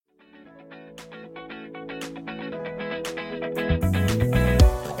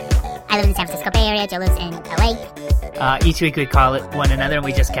I live in the San Francisco Bay Area. Joe lives in LA. Each week we call it one another and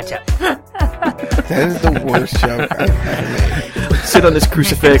we just catch up. That is the worst joke I've ever made. Sit on this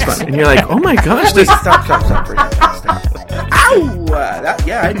crucifix, and you're like, oh my gosh, Wait, this. stop for a second. Stop. Ow!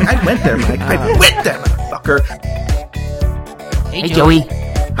 I went there, Mike. I went there, motherfucker. Hey, Joey.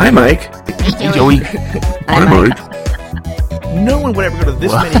 Hi, Mike. Hey, Joey. Hi, Mike. No one would ever go to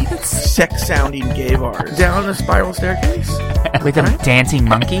this many sex-sounding gay bars. Down the spiral staircase. With a dancing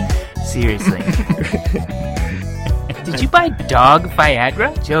monkey? Seriously. Did you buy dog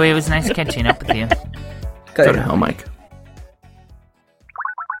Viagra? Joey, it was nice catching up with you. Go to hell, Mike.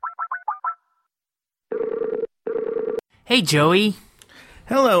 Hey, Joey.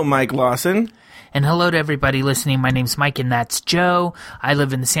 Hello, Mike Lawson. And hello to everybody listening. My name's Mike, and that's Joe. I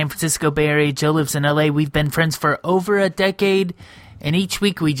live in the San Francisco Bay Area. Joe lives in LA. We've been friends for over a decade, and each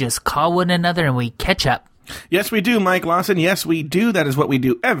week we just call one another and we catch up. Yes, we do, Mike Lawson. Yes, we do. That is what we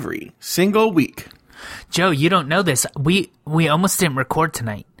do every single week. Joe, you don't know this. We almost didn't record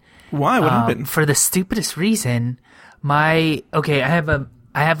tonight. Why? What happened? For the stupidest reason. I have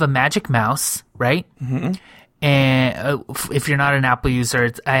a Magic Mouse, right? Mm-hmm. And if you're not an Apple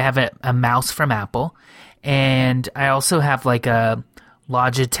user, I have a mouse from Apple, and I also have like a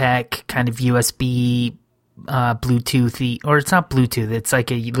Logitech kind of USB Bluetooth, or it's not Bluetooth, it's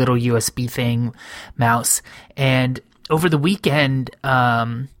like a little USB thing mouse. And over the weekend,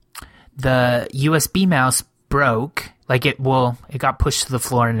 the USB mouse broke. Like it got pushed to the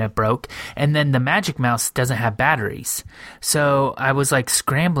floor and it broke. And then the Magic Mouse doesn't have batteries. So I was like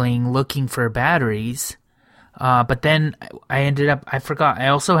scrambling looking for batteries. But then I forgot. I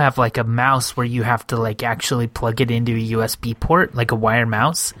also have like a mouse where you have to like actually plug it into a USB port, like a wire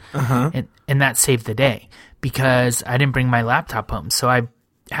mouse. Uh-huh. And that saved the day because I didn't bring my laptop home. So I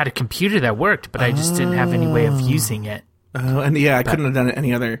had a computer that worked, but I just didn't have any way of using it. I couldn't have done it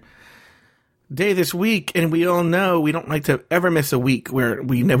any other day this week. And we all know we don't like to ever miss a week where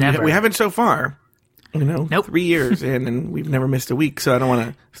we haven't so far. Nope. 3 years in, and we've never missed a week. So I don't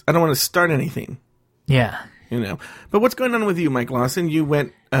want to start anything. Yeah. But what's going on with you, Mike Lawson? You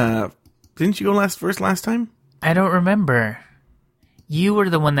went, didn't you go last time? I don't remember. You were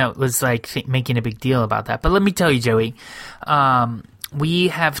the one that was like making a big deal about that. But let me tell you, Joey, we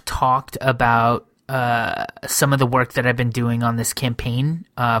have talked about some of the work that I've been doing on this campaign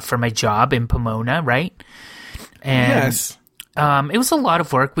for my job in Pomona, right? And, yes. It was a lot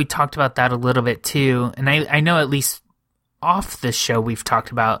of work. We talked about that a little bit too. And I know at least off this show we've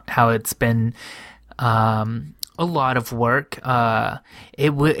talked about how it's been a lot of work.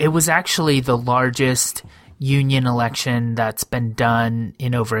 It was actually the largest union election that's been done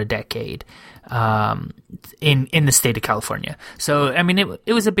in over a decade in the state of California. So, I mean,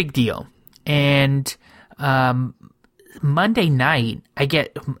 it was a big deal. And Monday night, I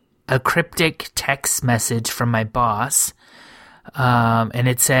get a cryptic text message from my boss, and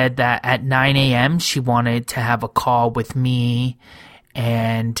it said that at 9 a.m. she wanted to have a call with me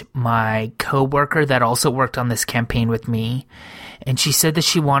and my coworker that also worked on this campaign with me. And she said that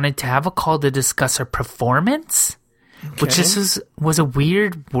she wanted to have a call to discuss her performance, which this was a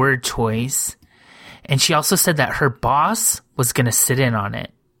weird word choice. And she also said that her boss was going to sit in on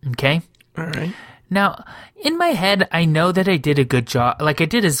it. Okay? All right. Now, in my head, I know that I did a good job. Like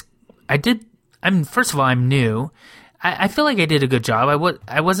first of all, I'm new. I feel like I did a good job.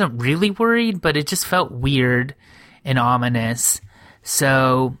 I wasn't really worried, but it just felt weird and ominous.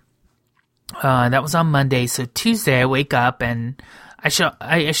 So that was on Monday. So Tuesday I wake up and I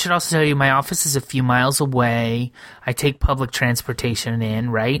should also tell you my office is a few miles away. I take public transportation in,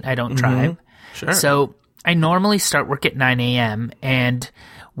 right? I don't drive. Sure. So I normally start work at 9 a.m. and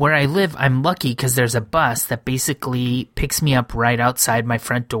where I live, I'm lucky because there's a bus that basically picks me up right outside my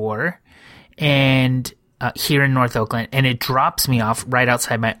front door and here in North Oakland, and it drops me off right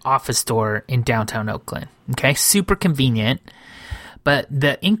outside my office door in downtown Oakland. Okay, super convenient. But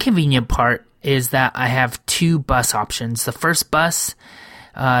the inconvenient part is that I have two bus options. The first bus,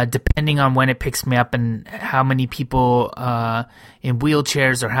 depending on when it picks me up and how many people in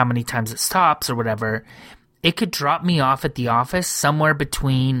wheelchairs or how many times it stops or whatever, it could drop me off at the office somewhere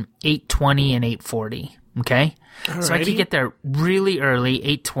between 8:20 and 8:40, okay? Alrighty. So I could get there really early,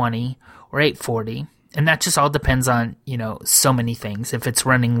 8:20 or 8:40, and that just all depends on, so many things, if it's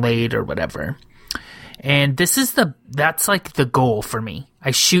running late or whatever. And that's like the goal for me. I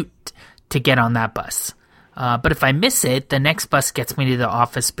shoot to get on that bus. But if I miss it, the next bus gets me to the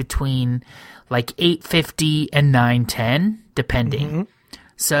office between like 8:50 and 9:10, depending. Mm-hmm.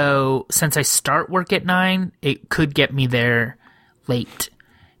 So since I start work at 9, it could get me there late.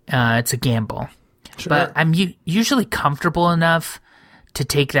 It's a gamble. Sure. But I'm usually comfortable enough to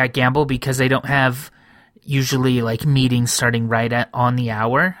take that gamble because I don't have usually like meetings starting right on the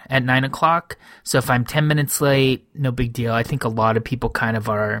hour at 9 o'clock. So if I'm 10 minutes late, no big deal. I think a lot of people kind of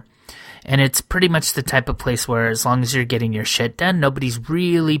are. And it's pretty much the type of place where as long as you're getting your shit done, nobody's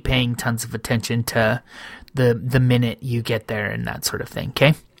really paying tons of attention to the minute you get there and that sort of thing.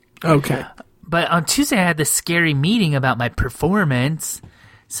 Okay. Okay. But on Tuesday, I had this scary meeting about my performance.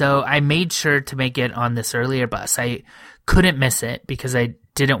 So I made sure to make it on this earlier bus. I couldn't miss it because I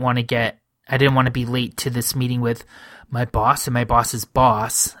didn't want to be late to this meeting with my boss and my boss's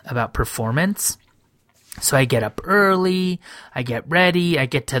boss about performance. So I get up early, I get ready, I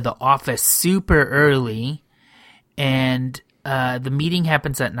get to the office super early, and the meeting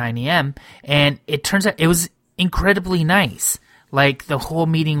happens at 9 a.m. And it turns out it was incredibly nice. Like, the whole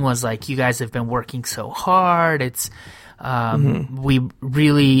meeting was like, you guys have been working so hard. It's, we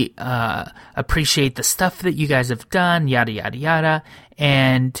really appreciate the stuff that you guys have done, yada, yada, yada.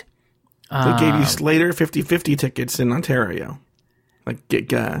 And they gave you Slater 50/50 tickets in Ontario. Like,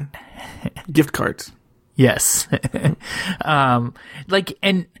 gift cards. Yes.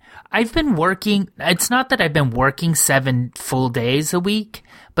 And I've been working, it's not that I've been working 7 full days a week,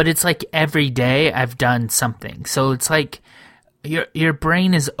 but it's like every day I've done something. So it's like, your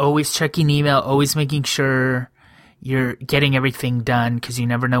brain is always checking email, always making sure you're getting everything done because you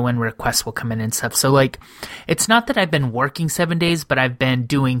never know when requests will come in and stuff. So, like, it's not that I've been working 7 days, but I've been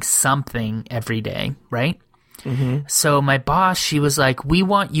doing something every day, right? Mm-hmm. So my boss, she was like, we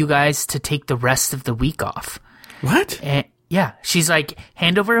want you guys to take the rest of the week off. What? And, yeah. She's like,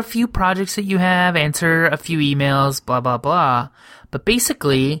 hand over a few projects that you have, answer a few emails, blah, blah, blah. But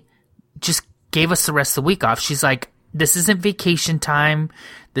basically, just gave us the rest of the week off. She's like, this isn't vacation time.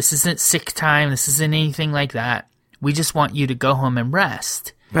 This isn't sick time. This isn't anything like that. We just want you to go home and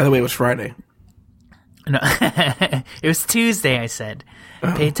rest. By the way, it was Friday. No, it was Tuesday, I said.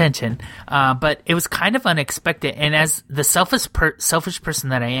 Oh. Pay attention. But it was kind of unexpected. And as the selfish person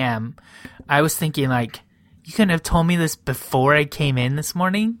that I am, I was thinking, like, you couldn't have told me this before I came in this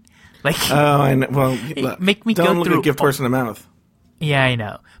morning? Like, oh, I know. Well, make me don't go look through a gift horse in the mouth. Yeah, I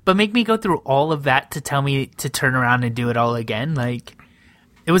know. But make me go through all of that to tell me to turn around and do it all again. Like,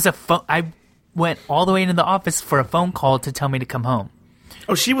 it was I went all the way into the office for a phone call to tell me to come home.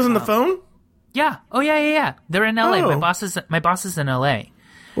 Oh, she was on the phone? Yeah. Oh, yeah. They're in LA. Oh. My boss is in LA.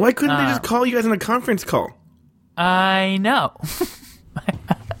 Why couldn't they just call you guys on a conference call? I know.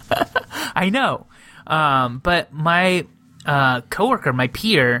 I know. But my coworker, my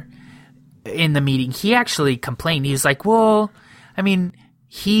peer in the meeting, he actually complained. He was like, well, I mean,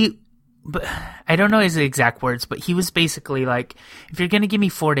 but I don't know his exact words, but he was basically like, if you're going to give me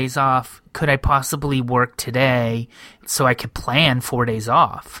 4 days off, could I possibly work today so I could plan 4 days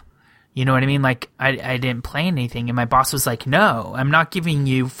off? You know what I mean? Like, I didn't plan anything. And my boss was like, no, I'm not giving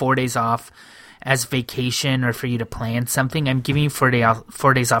you 4 days off as vacation or for you to plan something. I'm giving you 4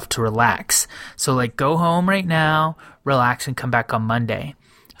 days off to relax. So, like, go home right now, relax, and come back on Monday.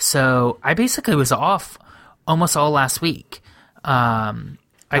 So I basically was off almost all last week. How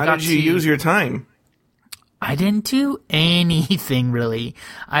did you use your time? I didn't do anything, really.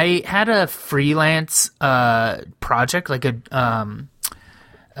 I had a freelance project, like a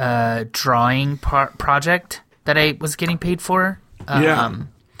drawing project that I was getting paid for. An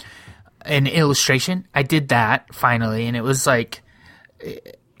illustration. I did that finally, and it was like,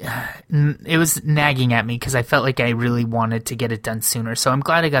 it was nagging at me because I felt like I really wanted to get it done sooner. So I'm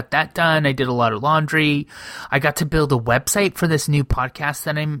glad I got that done. I did a lot of laundry. I got to build a website for this new podcast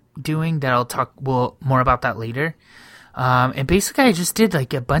that I'm doing that I'll talk more about that later. And basically I just did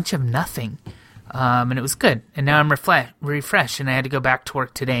like a bunch of nothing. And it was good. And now I'm refreshed, and I had to go back to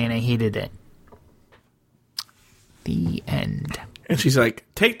work today, and I hated it. The end. And she's like,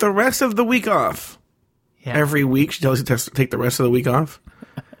 take the rest of the week off. Yeah. Every week she tells you to take the rest of the week off.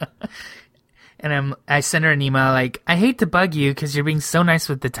 And I sent her an email like, I hate to bug you because you're being so nice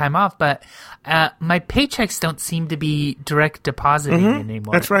with the time off, but my paychecks don't seem to be direct depositing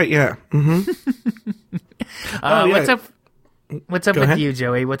anymore. That's right, yeah. Mm-hmm. Yeah. What's up with you,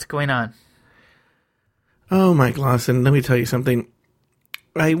 Joey? What's going on? Oh, Mike Lawson, let me tell you something.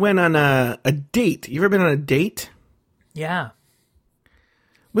 I went on a date. You ever been on a date? Yeah.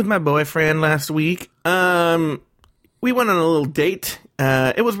 With my boyfriend last week. We went on a little date.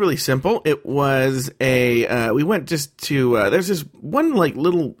 It was really simple. It was we went just to, there's this one like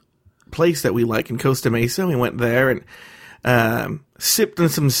little place that we like in Costa Mesa. We went there and sipped on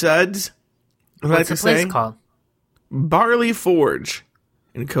some suds. What's the place called? Barley Forge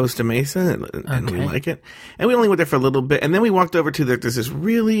in Costa Mesa, and we like it. And we only went there for a little bit, and then we walked over to there's this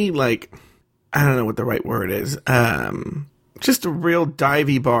really, like, I don't know what the right word is, just a real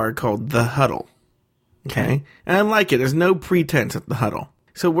divey bar called The Huddle. Okay? And I like it. There's no pretense at The Huddle.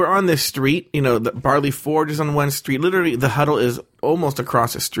 So we're on this street, the Barley Forge is on one street. Literally, The Huddle is almost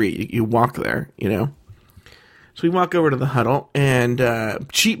across the street. You walk there, So we walk over to The Huddle, and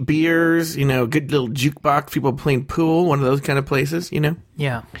cheap beers, good little jukebox, people playing pool, one of those kind of places,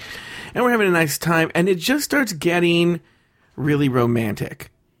 Yeah. And we're having a nice time, and it just starts getting really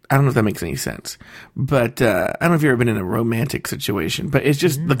romantic. I don't know if that makes any sense, but I don't know if you've ever been in a romantic situation, but it's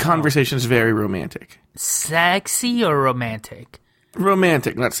just, the conversation is very romantic. Sexy or romantic?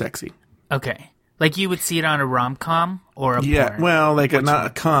 Romantic, not sexy. Okay. Like you would see it on a rom-com or a porn? Well, like not a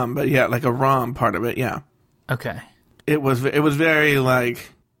com, but like a rom part of it, yeah. Okay. It was very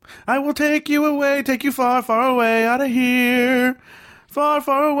like, I will take you far, far away out of here. Far,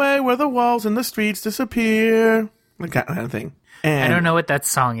 far away where the walls and the streets disappear. Like that kind of thing. And, I don't know what that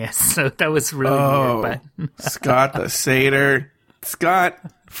song is, so that was really weird. But Scott the Satyr. Scott,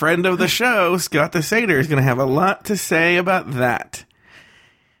 friend of the show, Scott the Satyr is going to have a lot to say about that.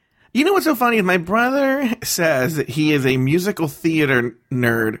 You know what's so funny? My brother says that he is a musical theater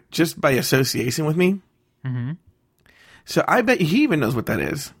nerd just by association with me. Mm-hmm. So I bet he even knows what that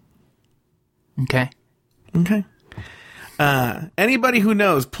is. Okay. Anybody who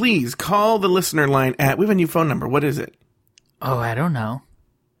knows, please call the listener line we have a new phone number. What is it? Oh, I don't know.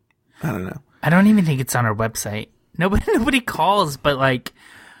 I don't know. I don't even think it's on our website. Nobody calls, but like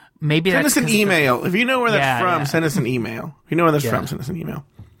maybe send us an email. If you know where that's from, send us an email. If you know where that's from, send us an email.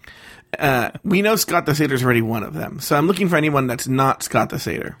 We know Scott the Satyr is already one of them, so I'm looking for anyone that's not Scott the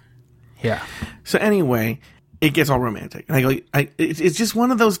Satyr. Yeah. So anyway, it gets all romantic. And I go, it's just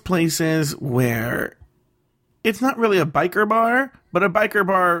one of those places where it's not really a biker bar, but a biker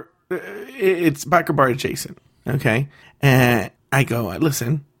bar. It's biker bar adjacent. Okay, and I go,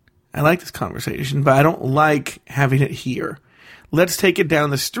 listen, I like this conversation, but I don't like having it here. Let's take it down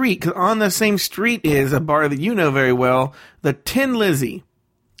the street, because on the same street is a bar that you know very well, the Tin Lizzy.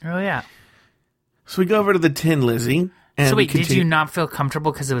 Oh, yeah. So we go over to the Tin Lizzy. And so wait, did you not feel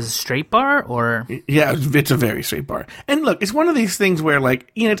comfortable because it was a straight bar, or? Yeah, it's a very straight bar. And look, it's one of these things where,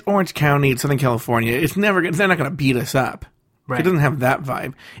 like, it's Orange County, it's Southern California. They're not going to beat us up. Right. It doesn't have that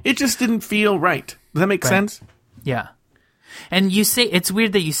vibe. It just didn't feel right. Does that make sense? Yeah. And you say, it's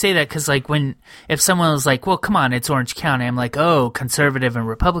weird that you say that because, like, if someone was like, well, come on, it's Orange County, I'm like, oh, conservative and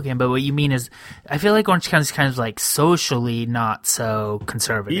Republican. But what you mean is, I feel like Orange County is kind of like socially not so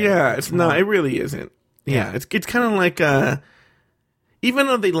conservative. Yeah, it's not. It really isn't. Yeah, it's kind of like, even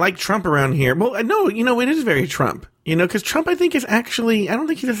though they like Trump around here, well, no, it is very Trump. Because Trump, I think, is actually, I don't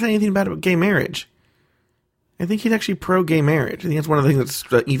think he does anything bad about gay marriage. I think he's actually pro-gay marriage. I think that's one of the things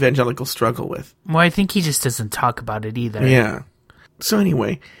that evangelicals struggle with. Well, I think he just doesn't talk about it either. Yeah. So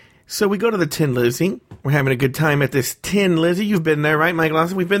anyway, we go to the Tin Lizzy. We're having a good time at this Tin Lizzy. You've been there, right, Mike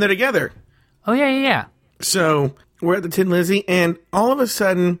Lawson? We've been there together. Oh, yeah. So we're at the Tin Lizzy, and all of a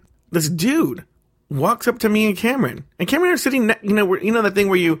sudden, this dude walks up to me and Cameron. And Cameron are sitting, that thing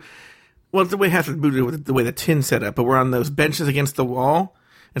where you, well, it's the way it has to do with the way the tin's set up, but we're on those benches against the wall,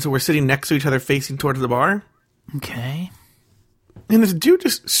 and so we're sitting next to each other facing towards the bar. Okay. And this dude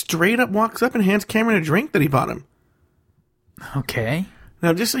just straight up walks up and hands Cameron a drink that he bought him. Okay.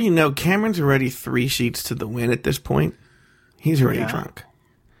 Now, just so you know, Cameron's already 3 sheets to the wind at this point. He's already drunk.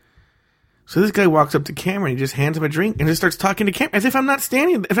 So this guy walks up to Cameron, he just hands him a drink and just starts talking to Cameron as if I'm not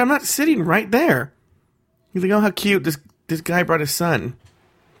sitting right there. He's like, oh, how cute. This guy brought his son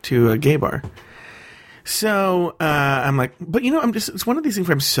to a gay bar. So I'm like, but it's one of these things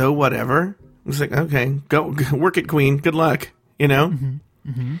where I'm so whatever. I'm just like, okay, go work it, queen. Good luck, Mm-hmm.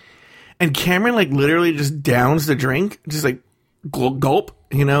 Mm-hmm. And Cameron, like, literally just downs the drink, just like gulp,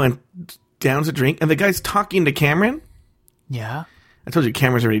 and downs the drink. And the guy's talking to Cameron. Yeah. I told you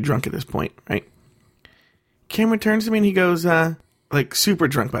Cameron's already drunk at this point, right? Cameron turns to me and he goes, like, super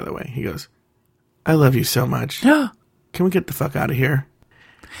drunk, by the way. He goes, I love you so much. Can we get the fuck out of here?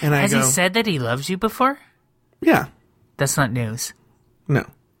 And Has he said that he loves you before? Yeah. That's not news. No.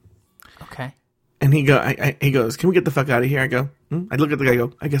 Okay. And he goes, can we get the fuck out of here? I go, I look at the guy, I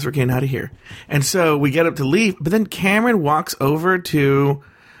go, I guess we're getting out of here. And so we get up to leave, but then Cameron walks over to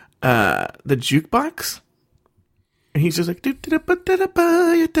the jukebox. And he's just like, tap, tap, tap, tap, tap,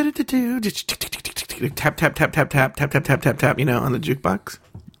 tap, tap, tap, tap, tap, tap, on the jukebox.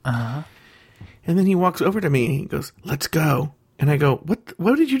 Uh-huh. And then he walks over to me and he goes, let's go. And I go,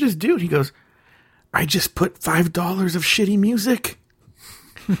 what did you just do? And he goes, I just put $5 of shitty music.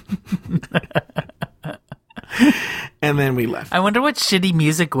 And then we left. I wonder what shitty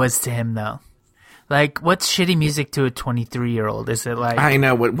music was to him, though. Like, what's shitty music to a 23-year-old? Is it like... I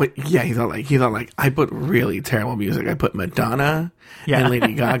know. What yeah, he's all like, I put really terrible music. I put Madonna and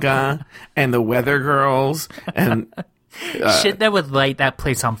Lady Gaga and the Weather Girls and... shit that would light that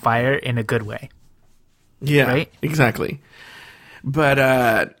place on fire in a good way. Yeah, right? Exactly.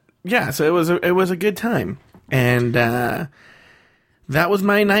 But, yeah, so it was a good time. And that was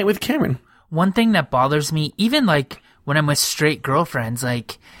my night with Cameron. One thing that bothers me, even, like, when I'm with straight girlfriends,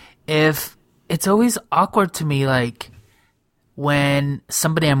 like, if... It's always awkward to me, like, when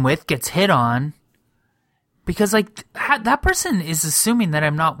somebody I'm with gets hit on, because, like, that person is assuming that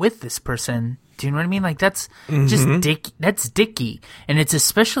I'm not with this person. Do you know what I mean? Like, that's just that's dicky. And it's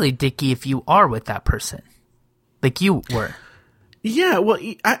especially dicky if you are with that person. Like you were. Yeah, well,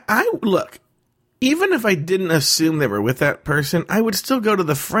 I look, even if I didn't assume they were with that person, I would still go to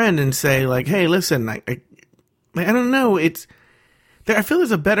the friend and say, like, hey, listen, I don't know, I feel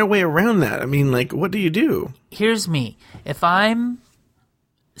there's a better way around that. I mean, like, what do you do? Here's me. If I'm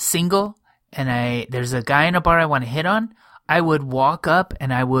single and there's a guy in a bar I want to hit on, I would walk up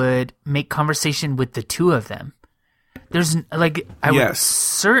and I would make conversation with the two of them. There's, like, I would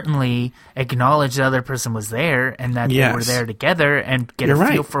certainly acknowledge the other person was there and that they were there together and get a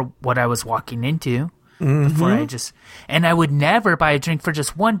feel for what I was walking into. Before and I would never buy a drink for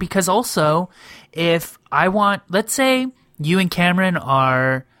just one, because also, if I want, let's say, you and Cameron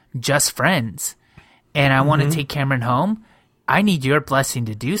are just friends, and I want to take Cameron home, I need your blessing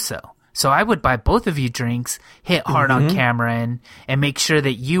to do so. So I would buy both of you drinks, hit hard on Cameron, and make sure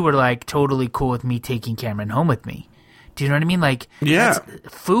that you were, like, totally cool with me taking Cameron home with me. Do you know what I mean? Like, that's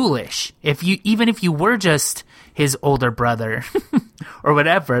foolish. Even if you were just his older brother or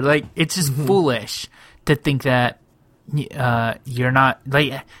whatever, like, it's just foolish to think that you're not,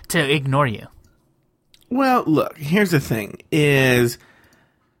 like, to ignore you. Well, look, here's the thing is,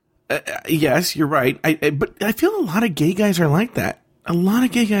 yes, you're right. But I feel a lot of gay guys are like that. A lot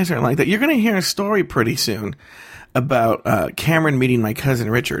of gay guys are like that. You're going to hear a story pretty soon about Cameron meeting my cousin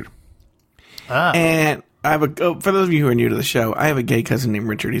Richard. And I have for those of you who are new to the show, I have a gay cousin named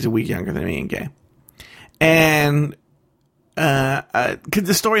Richard. He's a week younger than me and gay. And cause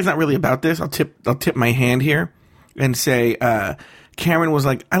the story's not really about this. I'll tip my hand here and say Cameron was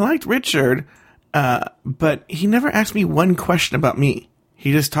like, I liked Richard, but he never asked me one question about me.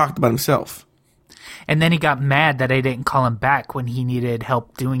 He just talked about himself. And then he got mad that I didn't call him back when he needed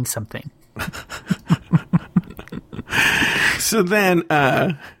help doing something. So then...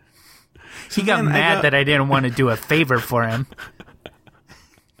 he got mad that I didn't want to do a favor for him.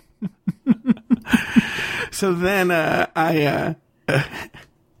 So then I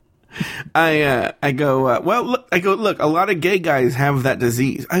go, look, a lot of gay guys have that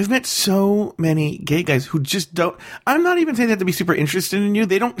disease. I've met so many gay guys who just don't, I'm not even saying they have to be super interested in you.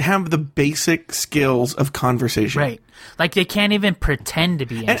 They don't have the basic skills of conversation. Right. Like, they can't even pretend to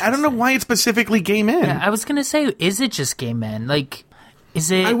be interested. And I don't know why it's specifically gay men. Yeah, I was going to say, is it just gay men? Like, is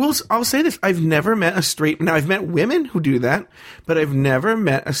it... I'll say this. I've never met a straight... Now, I've met women who do that, but I've never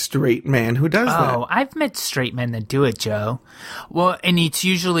met a straight man who does that. Oh, I've met straight men that do it, Joe. Well, and it's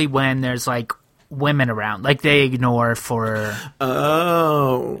usually when there's, like, women around. Like, they ignore for...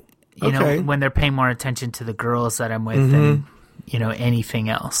 Oh, okay. You know, when they're paying more attention to the girls that I'm with than, you know, anything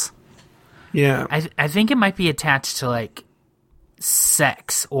else. Yeah. I think it might be attached to, like,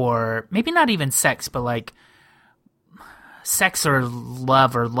 sex, or maybe not even sex, but, like, sex or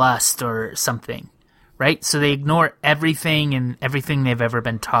love or lust or something, right? So they ignore everything and everything they've ever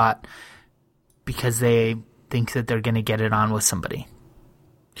been taught because they think that they're going to get it on with somebody.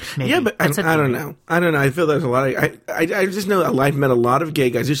 Maybe. Yeah, but I don't know. I feel there's a lot of... I just know that I've met a lot of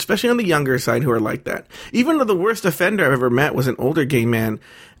gay guys, especially on the younger side, who are like that. Even though the worst offender I've ever met was an older gay man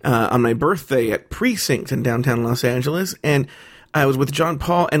on my birthday at Precinct in downtown Los Angeles, and I was with John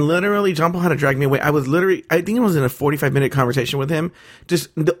Paul, and literally John Paul had to drag me away. I think I was in a 45-minute conversation with him. Just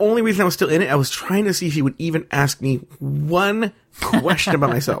the only reason I was still in it, I was trying to see if he would even ask me one question about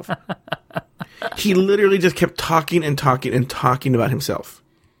myself. He literally just kept talking and talking and talking about himself.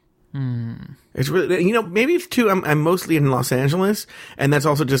 It's really, you know, maybe it's too, I'm mostly in Los Angeles, and that's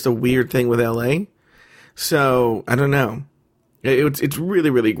also just a weird thing with LA. So I don't know. It's really,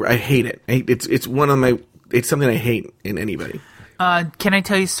 really, I hate it. It's one of my, it's something I hate in anybody. Can I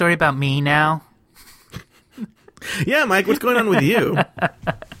tell you a story about me now? Yeah, Mike, what's going on with you?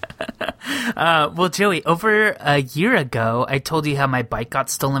 Well, Joey, over a year ago, I told you how my bike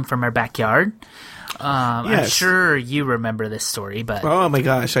got stolen from our backyard. Yes. I'm sure you remember this story, but oh my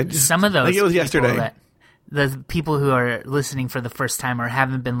gosh, some of those, like it was yesterday. The people who are listening for the first time or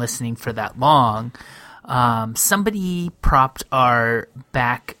haven't been listening for that long, somebody propped our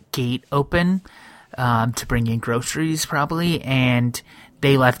back gate open to bring in groceries probably, and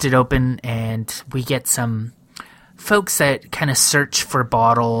they left it open, and we get some folks that kind of search for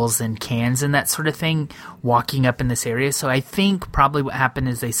bottles and cans and that sort of thing walking up in this area. So I think probably what happened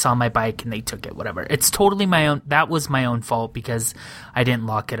is they saw my bike and they took it, whatever. It's totally my own. That was my own fault because I didn't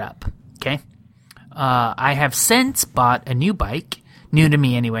lock it up. Okay. I have since bought a new bike, new to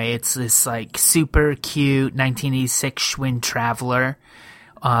me anyway. It's this like super cute 1986 Schwinn Traveler,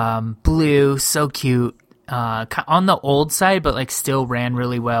 blue, so cute. On the old side, but like still ran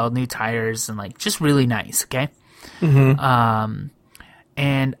really well, new tires and like just really nice. Okay. Mm-hmm.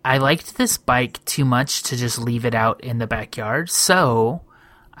 And I liked this bike too much to just leave it out in the backyard. So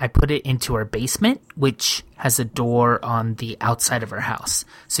I put it into our basement, which has a door on the outside of our house.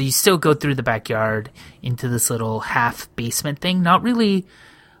 So you still go through the backyard into this little half basement thing. Not really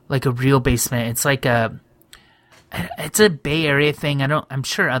like a real basement. It's like it's a Bay Area thing. I'm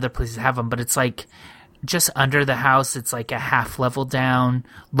sure other places have them, but it's like just under the house. It's like a half level down,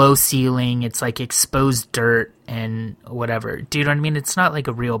 low ceiling. It's like exposed dirt and whatever. Do you know what I mean? It's not like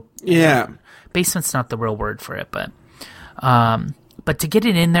a real basement's not the real word for it, but to get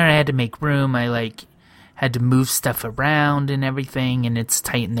it in there, I had to make room. I like had to move stuff around and everything, and it's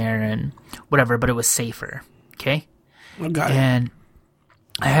tight in there and whatever. But it was safer. Okay, and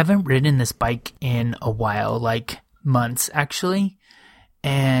I haven't ridden this bike in a while, like months actually,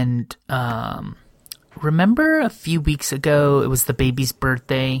 and remember a few weeks ago, it was the baby's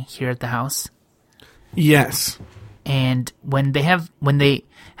birthday here at the house? Yes. And when they have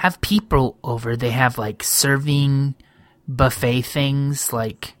people over, they have like serving buffet things,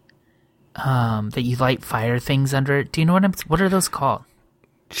 like that you light fire things under it. Do you know what are those called?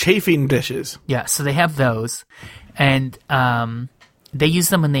 Chafing dishes. Yeah, so they have those, and they use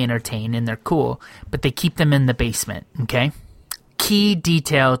them when they entertain, and they're cool, but they keep them in the basement, okay? Key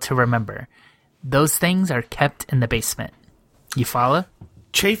detail to remember. Those things are kept in the basement. You follow?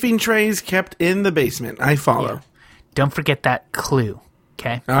 Chafing trays kept in the basement. I follow. Yeah. Don't forget that clue,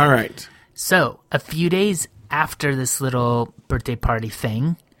 okay? All right. So, a few days after this little birthday party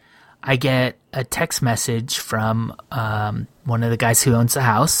thing, I get a text message from one of the guys who owns the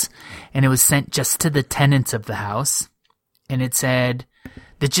house, and it was sent just to the tenants of the house. And it said,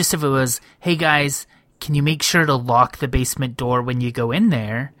 the gist of it was, hey guys, can you make sure to lock the basement door when you go in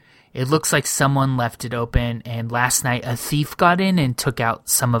there? It looks like someone left it open, and last night a thief got in and took out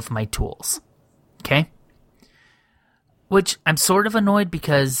some of my tools. Okay? Which I'm sort of annoyed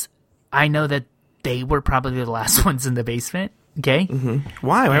because I know that they were probably the last ones in the basement. Okay? Mm-hmm.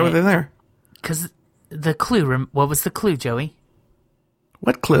 Why? Why were they there? Because the clue. What was the clue, Joey?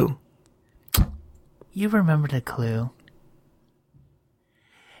 What clue? You remember the clue.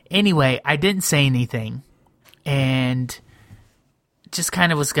 Anyway, I didn't say anything. And just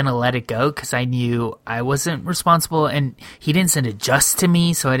kind of was going to let it go because I knew I wasn't responsible, and he didn't send it just to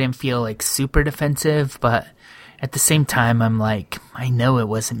me, so I didn't feel like super defensive, but at the same time, I'm like, I know it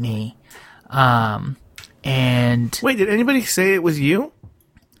wasn't me. And wait, did anybody say it was you?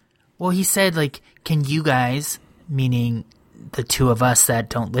 Well, he said, like, can you guys, meaning the two of us that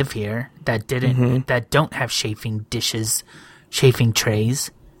don't live here, that don't have chafing dishes, chafing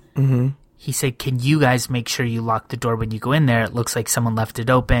trays, he said, can you guys make sure you lock the door when you go in there? It looks like someone left it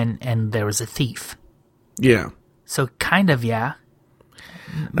open and there was a thief. Yeah. So kind of, yeah.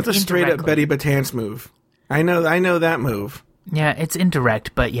 That's a straight up Betty Batance move. I know that move. Yeah, it's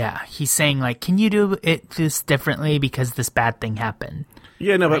indirect, but yeah. He's saying, like, can you do this differently because this bad thing happened?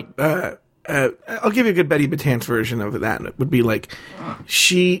 Yeah, no, right? But I'll give you a good Betty Batance version of that. It would be like,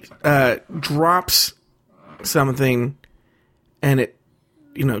 she drops something and it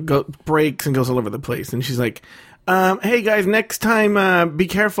breaks and goes all over the place. And she's like, hey guys, next time, be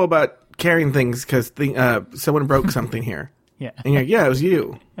careful about carrying things because someone broke something here. Yeah. And you're like, yeah, it was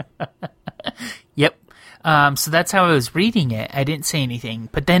you. Yep. So that's how I was reading it. I didn't say anything.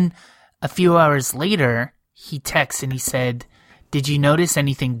 But then a few hours later, he texts and he said, did you notice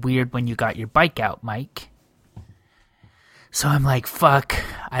anything weird when you got your bike out, Mike? So I'm like, fuck,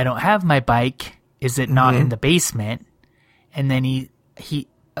 I don't have my bike. Is it not in the basement? And then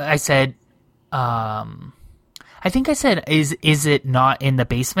I said, I think I said, is it not in the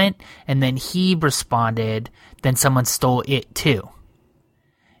basement? And then he responded, then someone stole it too.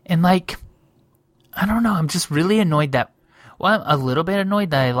 And like, I don't know, I'm just really annoyed I'm a little bit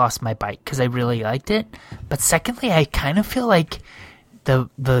annoyed that I lost my bike because I really liked it. But secondly, I kind of feel like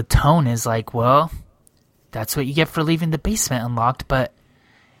the tone is like, well, that's what you get for leaving the basement unlocked, but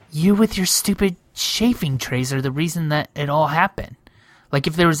you with your stupid chafing trays are the reason that it all happened. Like,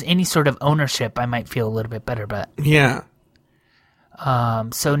 if there was any sort of ownership, I might feel a little bit better, but... Yeah.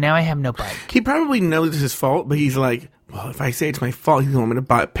 So now I have no bike. He probably knows it's his fault, but he's like, well, if I say it's my fault, he's going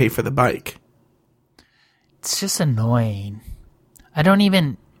to pay for the bike. It's just annoying. I don't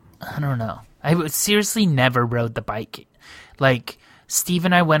know. I would seriously never rode the bike. Like, Steve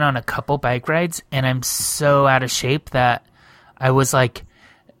and I went on a couple bike rides, and I'm so out of shape that I was like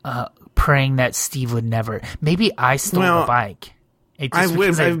praying that Steve would never. Maybe I stole the bike. I've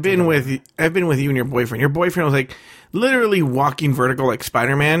been with you and your boyfriend. Your boyfriend was like literally walking vertical like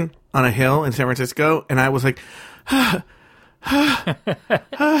Spider-Man on a hill in San Francisco, and I was like, he's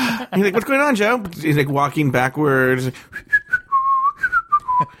like, what's going on, Joe? He's like walking backwards,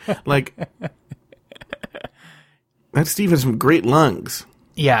 like that. Steve has some great lungs.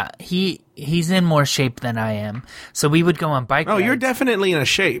 Yeah, he's in more shape than I am. So we would go on bike rides. You're definitely in a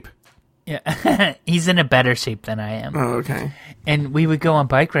shape. Yeah, he's in a better shape than I am. Oh, okay. And we would go on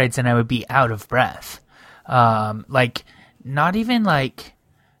bike rides, and I would be out of breath. Like, not even like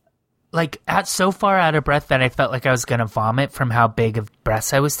so far out of breath that I felt like I was gonna vomit from how big of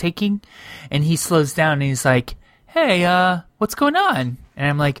breaths I was taking. And he slows down, and he's like, "Hey, what's going on?" And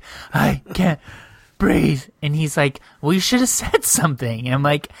I'm like, "I can't breathe." And he's like, "Well, you should have said something." And I'm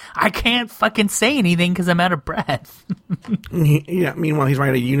like, "I can't fucking say anything because I'm out of breath." Yeah. Meanwhile, he's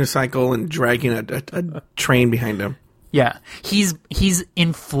riding a unicycle and dragging a train behind him. Yeah, he's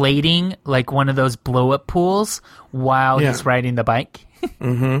inflating like one of those blow up pools while he's riding the bike.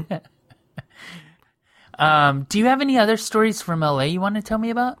 Mm-hmm. Do you have any other stories from LA you want to tell me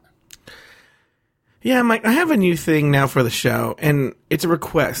about? Yeah, Mike, I have a new thing now for the show, and it's a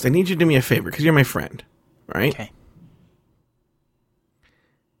request. I need you to do me a favor, because you're my friend, right? Okay.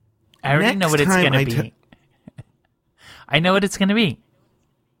 I already know what it's going to be. I know what it's going to be.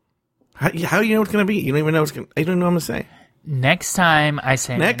 How do you know what it's going to be? You don't even know I don't know what I'm going to say. Next time I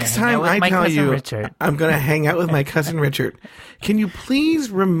say Richard. I'm going to hang out with my cousin Richard. Can you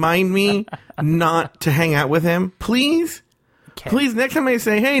please remind me not to hang out with him? Please? Okay. Please, next time I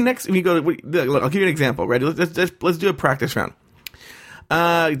say, hey, if you go, look, I'll give you an example. Ready? Let's do a practice round.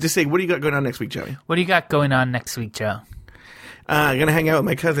 Just say, what do you got going on next week, Joey? What do you got going on next week, Joe? I'm going to hang out with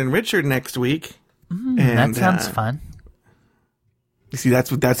my cousin Richard next week. That sounds fun. You see,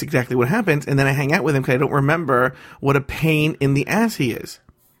 that's exactly what happens. And then I hang out with him because I don't remember what a pain in the ass he is.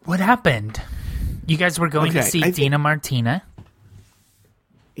 What happened? You guys were going to see Dina Martina.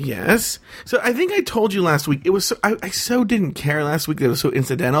 Yes. So I think I told you last week. It was I so didn't care last week that it was so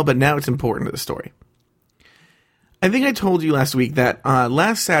incidental, but now it's important to the story. I think I told you last week that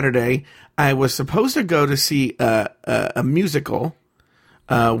last Saturday I was supposed to go to see a musical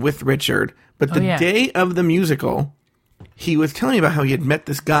with Richard, but the day of the musical, he was telling me about how he had met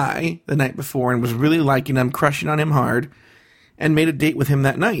this guy the night before and was really liking him, crushing on him hard, and made a date with him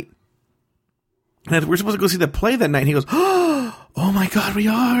that night. And we're supposed to go see the play that night, and he goes, "Oh my God, we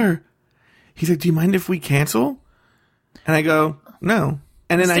are." He's like, "Do you mind if we cancel?" And I go, "No."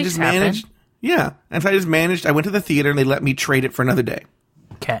 And then I just managed. Yeah. And so I just managed. I went to the theater and they let me trade it for another day.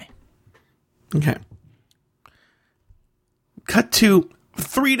 Okay. Cut to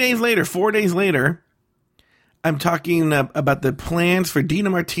 4 days later, I'm talking about the plans for Dina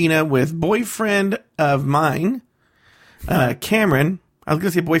Martina with boyfriend of mine, Cameron. I was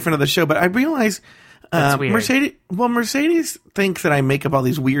going to say boyfriend of the show, but I realize Mercedes thinks that I make up all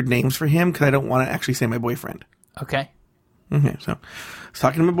these weird names for him because I don't want to actually say my boyfriend. Okay. So I was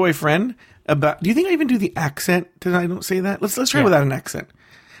talking to my boyfriend about. Do you think I even do the accent? Did I don't say that? Let's try without an accent.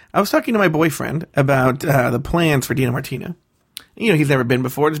 I was talking to my boyfriend about the plans for Dina Martina. You know, he's never been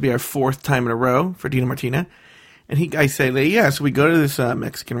before. This will be our 4th time in a row for Dina Martina. And I say, so we go to this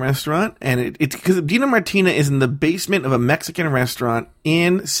Mexican restaurant, and it's because Dina Martina is in the basement of a Mexican restaurant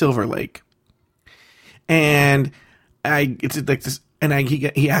in Silver Lake. And it's like this, and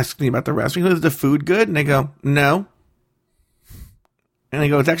he asked me about the restaurant. He goes, "Is the food good?" And I go, "No." And I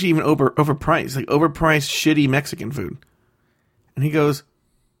go, "It's actually even overpriced, like overpriced, shitty Mexican food." And he goes,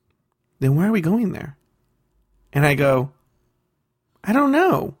 "Then why are we going there?" And I go, "I don't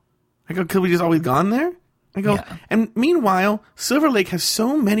know." I go, "Could we just always gone there?" I go, And meanwhile, Silver Lake has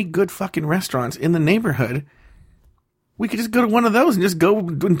so many good fucking restaurants in the neighborhood. We could just go to one of those and just go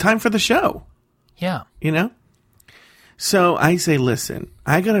in time for the show. Yeah. You know? So I say, listen,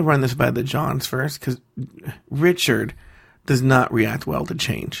 I got to run this by the Johns first because Richard does not react well to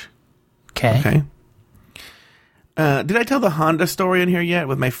change. Okay. Did I tell the Honda story in here yet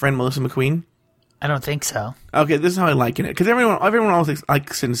with my friend Melissa McQueen? I don't think so. Okay, this is how I liken it. Because everyone always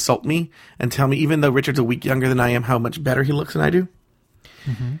likes to insult me and tell me, even though Richard's a week younger than I am, how much better he looks than I do.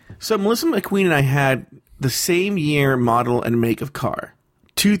 Mm-hmm. So Melissa McQueen and I had the same year, model, and make of car.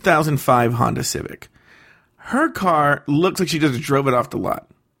 2005 Honda Civic. Her car looks like she just drove it off the lot.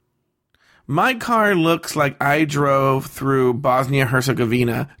 My car looks like I drove through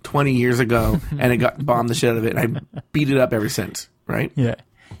Bosnia-Herzegovina 20 years ago and it got bombed the shit out of it. And I beat it up ever since, right? Yeah.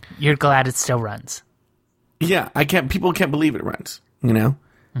 You're glad it still runs. Yeah, people can't believe it runs, you know?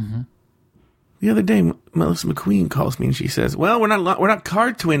 Mm-hmm. The other day, Melissa McQueen calls me and she says, well, we're not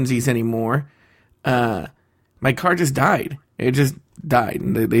car twinsies anymore. My car just died. It just died.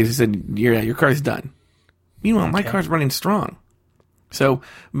 And they just said, your car's done. Meanwhile, my car's running strong. So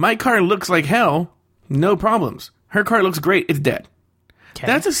my car looks like hell, no problems. Her car looks great, it's dead. Okay.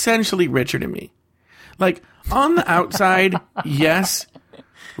 That's essentially Richard and me. Like, on the outside, yes,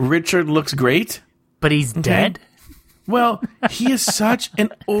 Richard looks great. But he's dead? Well, he is such an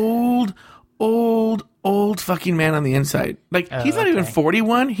old fucking man on the inside. Like, he's not even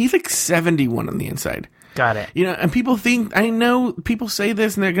 41, he's like 71 on the inside. Got it. You know, and people think, I know people say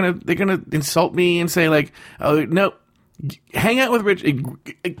this and they're gonna insult me and say like, oh, no, hang out with Richard.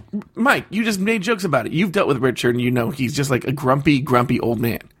 Mike, you just made jokes about it. You've dealt with Richard and you know he's just like a grumpy old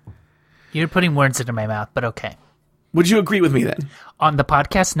man. You're putting words into my mouth, but okay. Would you agree with me then? On the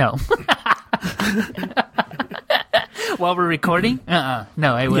podcast, no. While we're recording? No,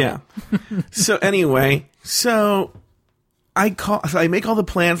 I wouldn't. Yeah. So anyway, I make all the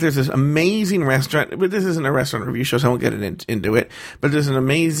plans. There's this amazing restaurant, but this isn't a restaurant review show, so I won't get into it. But there's an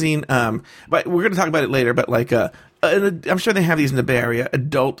amazing, but we're going to talk about it later, but like, I'm sure they have these in the Bay Area,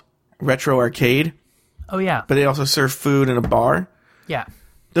 adult retro arcade. Oh, yeah. But they also serve food in a bar. Yeah.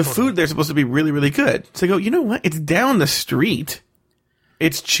 The food there's supposed to be really, really good. So I go, you know what? It's down the street.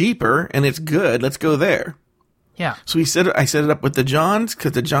 It's cheaper and it's good. Let's go there. Yeah. So I set it up with the Johns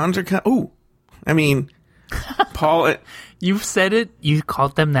because the Johns are Paul. You've said it. You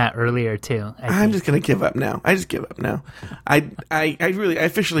called them that earlier too. I'm just gonna give up now. I just give up now. I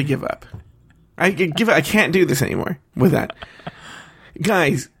officially give up. I can't do this anymore with that.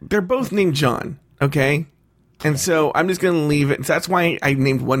 Guys, they're both named John. Okay. And so I'm just going to leave it. So that's why I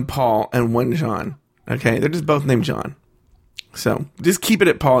named one Paul and one John. Okay? They're just both named John. So just keep it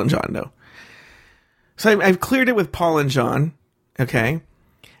at Paul and John, though. So I've cleared it with Paul and John. Okay?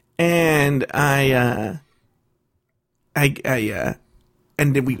 And and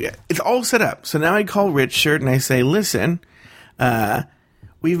then it's all set up. So now I call Richard and I say, listen,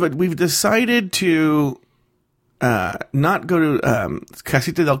 we've decided to not go to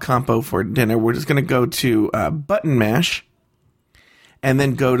Casita del Campo for dinner. We're just going to go to Button Mash, and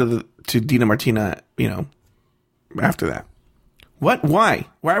then go to Dina Martina. You know, after that. What? Why?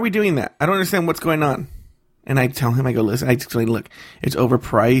 Why are we doing that? I don't understand what's going on. And I tell him, I go, listen. I explain, look, it's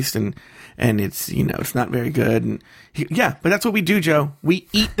overpriced and it's it's not very good. And yeah, but that's what we do, Joe. We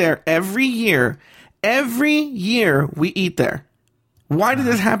eat there every year. Every year we eat there. Why did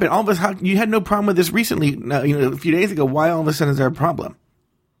this happen? All of us, you had no problem with this recently, a few days ago. Why all of a sudden is there a problem?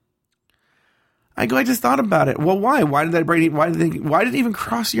 I go, I just thought about it. Well, why? Why did it even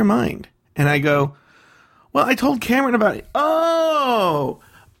cross your mind? And I go, well, I told Cameron about it. Oh,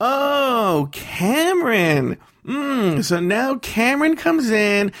 Cameron. So now Cameron comes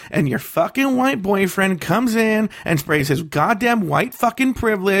in and your fucking white boyfriend comes in and sprays his goddamn white fucking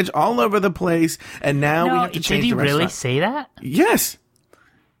privilege all over the place. And now we have to change the restaurant. Did he really say that? Yes.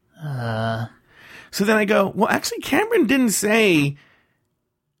 So then I go, well, actually, Cameron didn't say,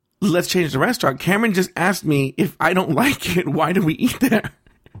 let's change the restaurant. Cameron just asked me if I don't like it, why do we eat there?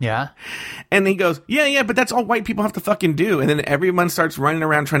 Yeah. And he goes, yeah, but that's all white people have to fucking do. And then everyone starts running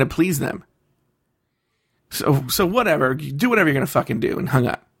around trying to please them. So whatever, do whatever you're going to fucking do, and hung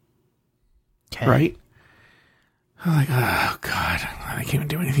up. Okay. Right? I'm like, oh, God, I can't even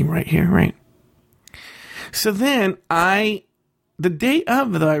do anything right here, right? So then the day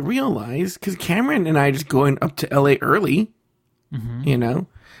of, though, I realized, because Cameron and I just going up to LA early, and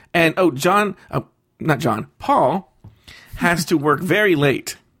Paul has to work very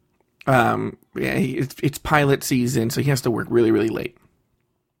late. It's pilot season, so he has to work really, really late.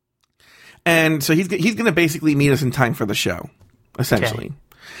 And so he's going to basically meet us in time for the show, essentially. Okay.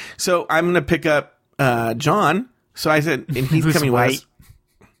 So I'm going to pick up John. So I said, and he's coming with us.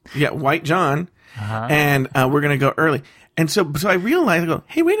 Yeah, white John. Uh-huh. And we're going to go early. And so I realized, I go,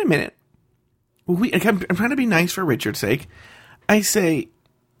 hey, wait a minute. I'm trying to be nice for Richard's sake. I say,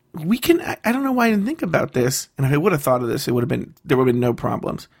 I don't know why I didn't think about this. And if I would have thought of this, there would have been no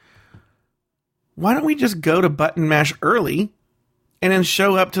problems. Why don't we just go to Button Mash early and then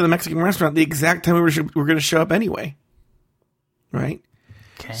show up to the Mexican restaurant the exact time we're going to show up anyway? Right?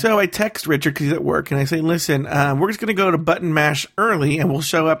 Okay. So I text Richard because he's at work and I say, listen, we're just going to go to Button Mash early and we'll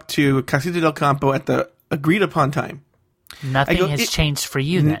show up to Casita del Campo at the agreed upon time. Nothing has changed for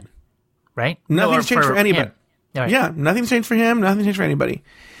you then, right? Nothing's changed for anybody. Right. Yeah, nothing's changed for him. Nothing's changed for anybody.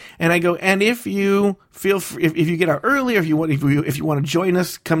 And I go, and if you feel if you get out early, or if you want to join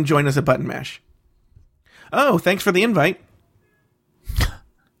us, come join us at Button Mash. Oh, thanks for the invite.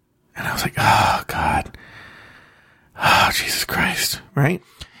 And I was like, oh God, oh Jesus Christ, right?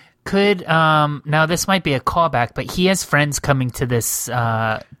 Could now this might be a callback, but he has friends coming to this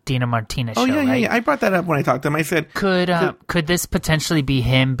Dina Martina show. Oh yeah, right? yeah. I brought that up when I talked to him. I said, could this potentially be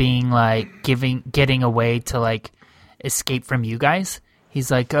him being like getting away to like escape from you guys? He's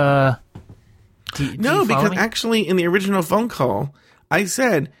like, no, because actually in the original phone call, I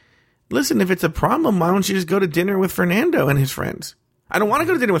said, listen, if it's a problem, why don't you just go to dinner with Fernando and his friends? I don't want to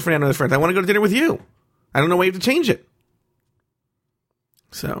go to dinner with Fernando and his friends. I want to go to dinner with you. I don't know why you have to change it.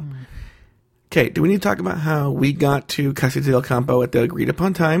 So, okay, do we need to talk about how we got to Casa del Campo at the agreed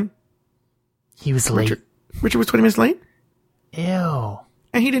upon time? He was late. Richard was 20 minutes late? Ew.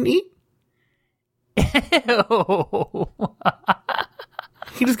 And he didn't eat? Ew.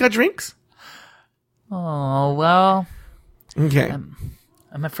 He just got drinks? Oh, well. Okay.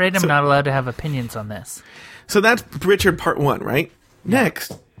 I'm afraid I'm not allowed to have opinions on this. So that's Richard part 1, right? Yeah.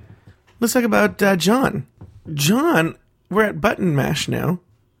 Next, let's talk about John. John, we're at Button Mash now.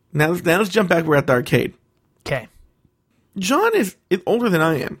 Now let's jump back. We're at the arcade. Okay. John is older than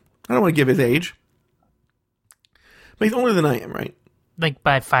I am. I don't want to give his age. But he's older than I am, right? Like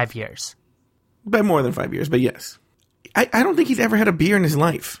by 5 years. By more than 5 years, but yes. I don't think he's ever had a beer in his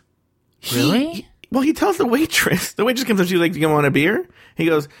life. Really? He tells the waitress. The waitress comes up to you like, do you want a beer? He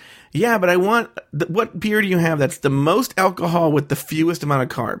goes, yeah, but I want... what beer do you have that's the most alcohol with the fewest amount of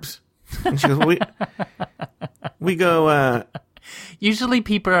carbs? And she goes, well, we go... Usually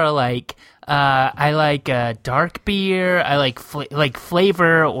people are like, I like dark beer, I like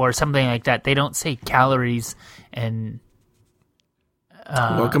flavor or something like that. They don't say calories and...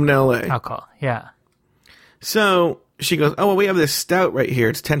 welcome to LA. Alcohol, yeah. So she goes, oh, well, we have this stout right here.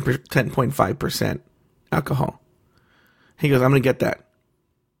 It's 10.5% alcohol. He goes, I'm going to get that.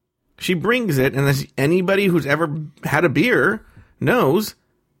 She brings it, and as anybody who's ever had a beer knows,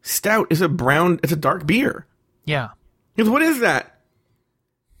 stout is it's a dark beer. Yeah. He goes, what is that?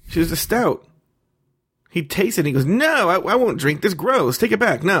 She goes, a stout. He tastes it, and he goes, no, I won't drink this. Gross. Take it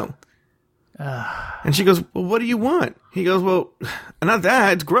back. No. And she goes, well, what do you want? He goes, well, not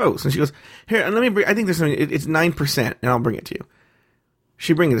that. It's gross. And she goes, here, let me bring, I think there's something, it's 9%, and I'll bring it to you.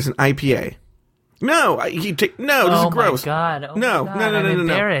 She brings it. It's an IPA. No, this is gross. Oh, my God. No. I'm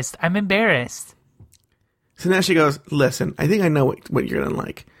embarrassed. I'm embarrassed. So now she goes, listen, I think I know what you're going to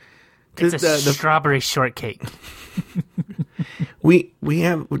like. It's a strawberry shortcake. we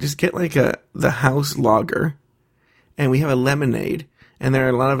just get like the house lager, and we have a lemonade, and there are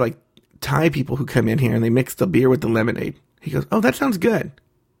a lot of like Thai people who come in here and they mix the beer with the lemonade. He goes, oh, that sounds good.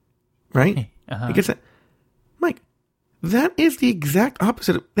 Right? Uh-huh. He gets that. Mike, that is the exact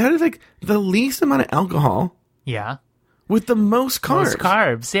opposite. That is like the least amount of alcohol. Yeah. With the most carbs. Most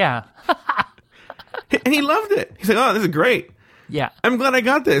carbs, yeah. And he loved it. He's like, oh, this is great. Yeah. I'm glad I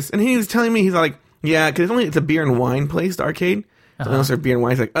got this. And he was telling me, he's like, yeah, because it's a beer and wine place, the arcade. So they don't serve beer and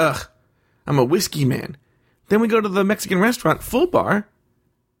wine. He's like, ugh, I'm a whiskey man. Then we go to the Mexican restaurant, full bar.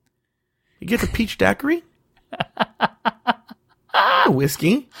 You get the peach daiquiri. A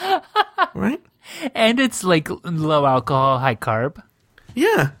whiskey. Right? And it's like low alcohol, high carb.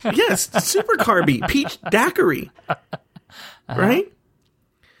 Yeah. Yes. Super carby. Peach daiquiri. Right?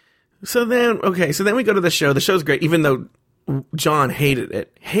 So then we go to the show. The show's great, even though John hated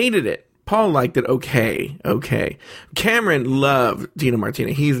it. Paul liked it. Okay. Cameron loved Dina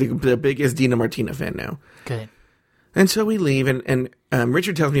Martina. He's the biggest Dina Martina fan now. Good. And so we leave, and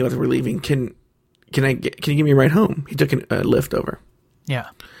Richard tells me as we're leaving, can you give me a ride home? He took a Lyft over. Yeah.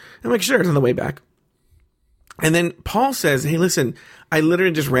 I'm like, sure, it's on the way back. And then Paul says, hey, listen, I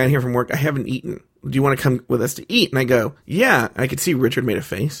literally just ran here from work. I haven't eaten. Do you want to come with us to eat? And I go, yeah. I could see Richard made a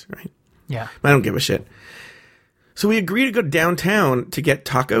face, right? Yeah. I don't give a shit. So we agree to go downtown to get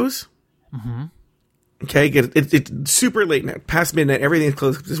tacos. Mm-hmm. Okay, it's super late now, past midnight. Everything's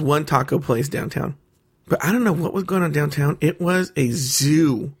closed. There's one taco place downtown. But I don't know what was going on downtown. It was a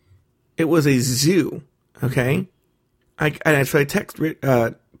zoo. Okay? So I text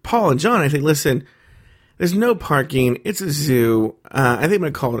Paul and John. I say, listen, there's no parking. It's a zoo. I think I'm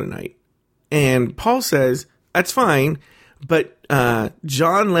going to call it a night. And Paul says, that's fine. But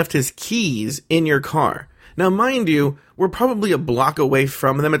John left his keys in your car. Now, mind you, we're probably a block away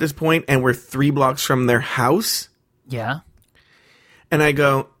from them at this point, and we're 3 blocks from their house. Yeah. And I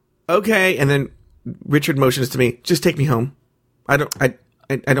go, okay. And then Richard motions to me, just take me home. I don't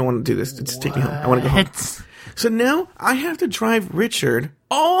want to do this. Just take me home. I want to go home. So now I have to drive Richard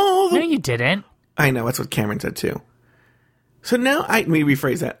all the... No, you didn't. I know, that's what Cameron said too. So now, let me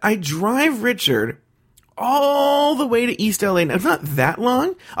rephrase that. I drive Richard all the way to East LA. Now, it's not that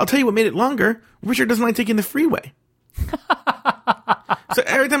long. I'll tell you what made it longer. Richard doesn't like taking the freeway. So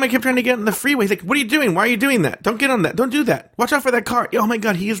every time I kept trying to get on the freeway, he's like, what are you doing? Why are you doing that? Don't get on that. Don't do that. Watch out for that car. Oh my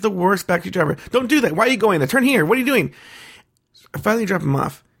God, he is the worst backseat driver. Don't do that. Why are you going there? Turn here. What are you doing? I finally drop him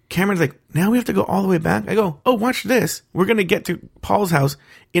off. Cameron's like, now we have to go all the way back? I go, oh, watch this. We're going to get to Paul's house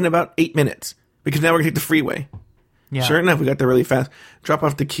in about 8 minutes because now we're going to take the freeway. Yeah. Sure enough, we got there really fast. Drop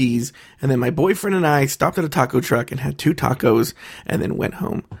off the keys. And then my boyfriend and I stopped at a taco truck and had 2 tacos and then went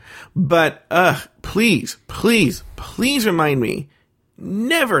home. But, please remind me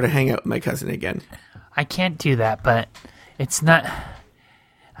never to hang out with my cousin again. I can't do that, but it's not,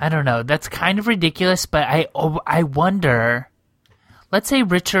 I don't know. That's kind of ridiculous, but I wonder, let's say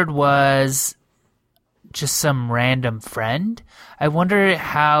Richard was just some random friend. I wonder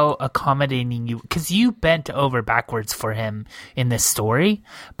how accommodating you, because you bent over backwards for him in this story,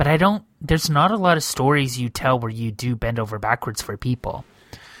 but there's not a lot of stories you tell where you do bend over backwards for people.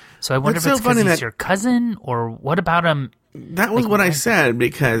 So I wonder if it's because he's your cousin, or what about him? That was what I said,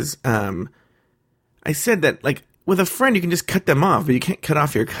 because I said that, like, with a friend, you can just cut them off, but you can't cut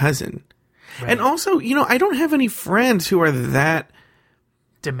off your cousin. Right. And also, I don't have any friends who are that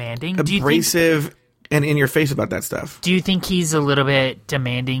demanding, abrasive, and in your face about that stuff. Do you think he's a little bit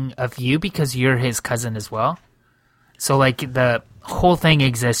demanding of you because you're his cousin as well? So, like, the whole thing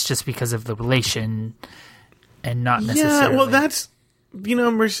exists just because of the relation and not necessarily... Yeah, well, that's...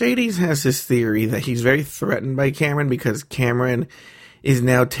 Mercedes has this theory that he's very threatened by Cameron because Cameron is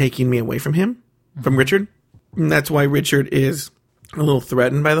now taking me away from him, from Richard. And that's why Richard is a little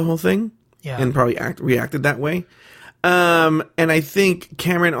threatened by the whole thing. Yeah. And probably reacted that way. And I think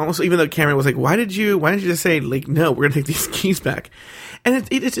Cameron also, even though Cameron was like, why did you just say, like, no, we're going to take these keys back? And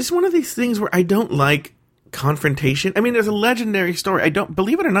it's just one of these things where I don't like confrontation. I mean, there's a legendary story. I don't,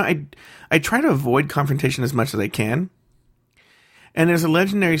 believe it or not, I try to avoid confrontation as much as I can. And there's a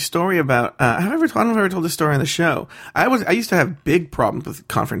legendary story about, I don't know if I ever told this story on the show. I used to have big problems with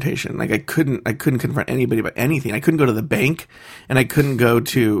confrontation. Like, I couldn't confront anybody about anything. I couldn't go to the bank, and I couldn't go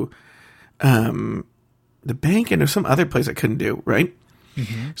to, the bank, and there's some other place I couldn't do, right?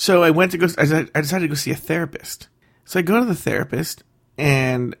 Mm-hmm. So I decided to go see a therapist. So I go to the therapist,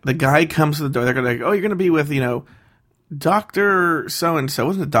 and the guy comes to the door. They're going to like, oh, you're going to be with, Dr. So-and-so. It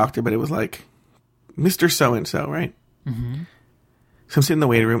wasn't a doctor, but it was like Mr. So-and-so, right? Mm-hmm. So I'm sitting in the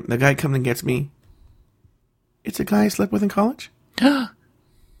waiting room. The guy comes and gets me. It's a guy I slept with in college. And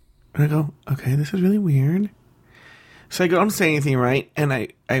I go, okay, this is really weird. So I go, I don't say anything, right? And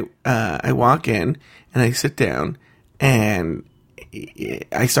I walk in and I sit down and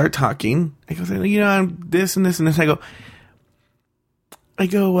I start talking. I go, I'm this and this and this. I go,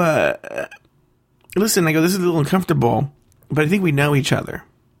 listen, this is a little uncomfortable, but I think we know each other.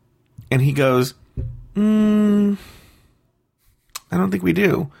 And he goes, I don't think we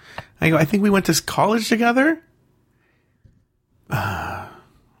do. I go, I think we went to college together. I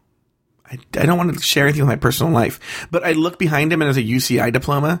don't want to share anything with my personal life, but I look behind him and there's a UCI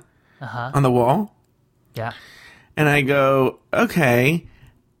diploma on the wall. Yeah. And I go, okay.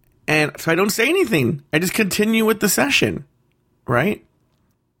 And so I don't say anything. I just continue with the session, right?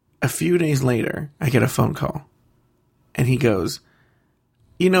 A few days later, I get a phone call. And he goes,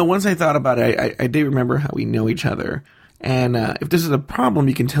 once I thought about it, I did remember how we know each other. And if this is a problem,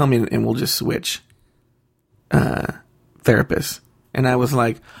 you can tell me and we'll just switch therapists. And I was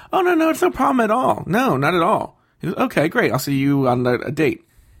like, oh, no, it's no problem at all. No, not at all. He goes, okay, great. I'll see you on a date.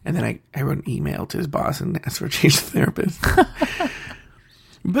 And then I wrote an email to his boss and asked for a change of therapist.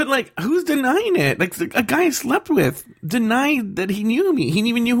 But, like, who's denying it? Like, a guy I slept with denied that he knew me. He didn't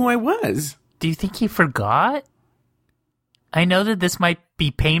even knew who I was. Do you think he forgot? I know that this might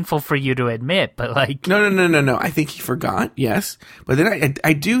be painful for you to admit, but, like... No. I think he forgot, yes. But then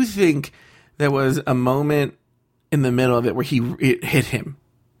I do think there was a moment in the middle of it where it hit him.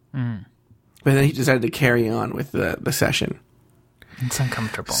 Mm. But then he decided to carry on with the session. It's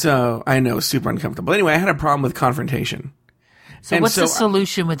uncomfortable. So, I know, super uncomfortable. Anyway, I had a problem with confrontation. So what's the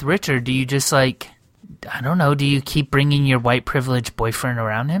solution with Richard? Do you just, like, I don't know, do you keep bringing your white privileged boyfriend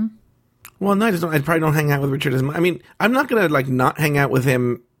around him? Well, no, I probably don't hang out with Richard as much. I mean, I'm not going to, like, not hang out with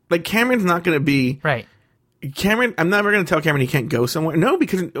him. Like, Cameron's not going to be... Right. Cameron, I'm never going to tell Cameron he can't go somewhere. No,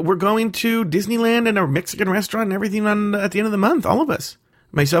 because we're going to Disneyland and a Mexican restaurant and everything at the end of the month, all of us.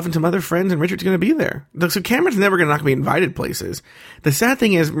 Myself and some other friends, and Richard's going to be there. So Cameron's never going to not be invited places. The sad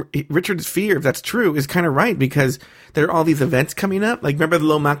thing is, Richard's fear, if that's true, is kind of right, because there are all these events coming up. Like, remember the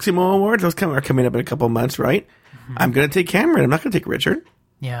Lo Maximo Awards? Those are coming up in a couple of months, right? Mm-hmm. I'm going to take Cameron. I'm not going to take Richard.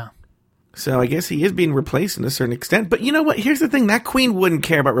 Yeah. So I guess he is being replaced to a certain extent. But you know what? Here's the thing. That queen wouldn't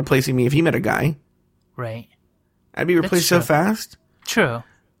care about replacing me if he met a guy. Right. I'd be replaced so fast. True.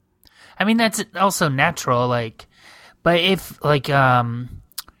 I mean, that's also natural, like, but if, like,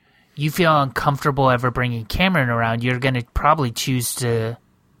 you feel uncomfortable ever bringing Cameron around, you're going to probably choose to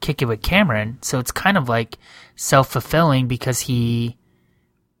kick it with Cameron. So it's kind of like self-fulfilling because he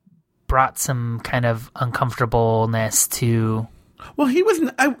brought some kind of uncomfortableness to... Well, he was...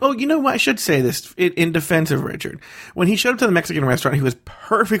 you know what? I should say this in defense of Richard. When he showed up to the Mexican restaurant, he was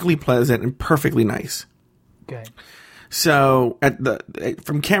perfectly pleasant and perfectly nice. Good. So,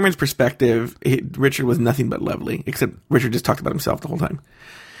 from Cameron's perspective, Richard was nothing but lovely, except Richard just talked about himself the whole time.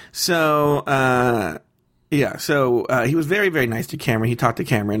 So, he was very, very nice to Cameron. He talked to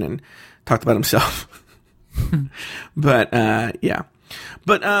Cameron and talked about himself. But, yeah.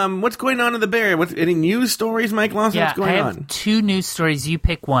 But what's going on in the Bay Area? Any news stories, Mike Lawson? Yeah, what's going on? I have 2 news stories. You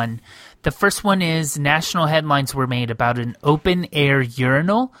pick one. The first one is national headlines were made about an open-air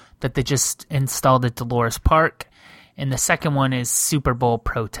urinal that they just installed at Dolores Park. And the second one is Super Bowl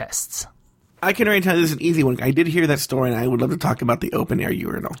protests. I can already tell you this is an easy one. I did hear that story, and I would love to talk about the open-air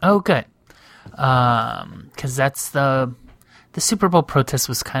urinal. Oh, good. Because that's the Super Bowl protest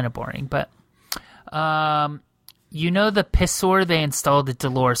was kind of boring. But... you know the pissoir they installed at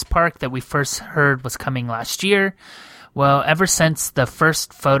Dolores Park that we first heard was coming last year? Well, ever since the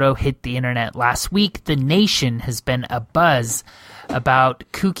first photo hit the internet last week, the nation has been abuzz about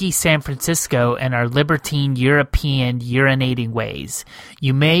kooky San Francisco and our libertine European urinating ways.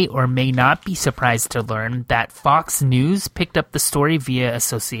 You may or may not be surprised to learn that Fox News picked up the story via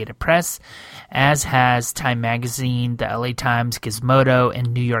Associated Press, as has Time Magazine, the LA Times, Gizmodo,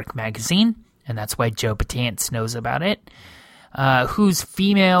 and New York Magazine. And that's why Joe Batance knows about it. Whose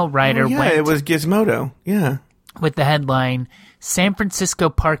female writer went... it was Gizmodo. Yeah. With the headline, San Francisco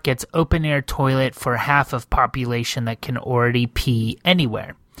Park gets open-air toilet for half of population that can already pee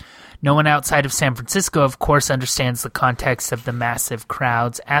anywhere. No one outside of San Francisco, of course, understands the context of the massive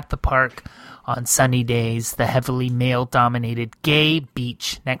crowds at the park on sunny days, the heavily male-dominated gay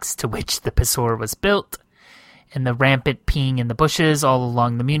beach next to which the pissoir was built, and the rampant peeing in the bushes all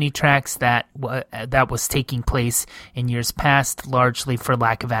along the Muni tracks that was taking place in years past, largely for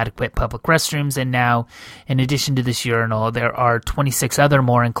lack of adequate public restrooms. And now, in addition to this urinal, there are 26 other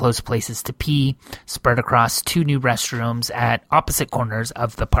more enclosed places to pee spread across 2 new restrooms at opposite corners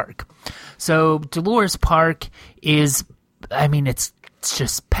of the park. So Dolores Park is, I mean, it's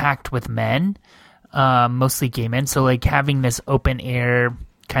just packed with men, mostly gay men. So like having this open air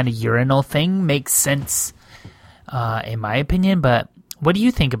kind of urinal thing makes sense, in my opinion. But what do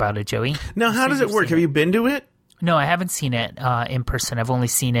you think about it, Joey? Now, how does it work? Have you been to it? No, I haven't seen it in person. I've only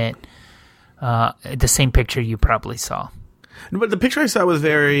seen it, the same picture you probably saw. But the picture I saw was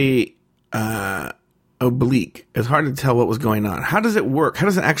very oblique. It's hard to tell what was going on. How does it work? How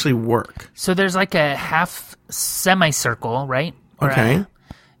does it actually work? So there's like a half semicircle, right? Okay.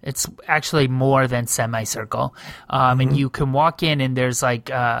 It's actually more than semicircle. And you can walk in and there's like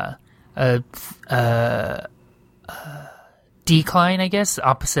a decline, I guess,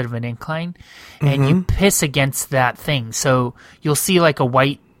 opposite of an incline, and you piss against that thing. So you'll see like a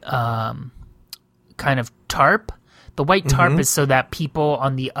white kind of tarp. The white tarp is so that people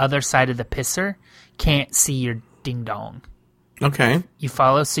on the other side of the pisser can't see your ding-dong. Okay. You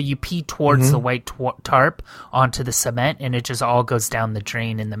follow? So you pee towards the white tarp onto the cement, and it just all goes down the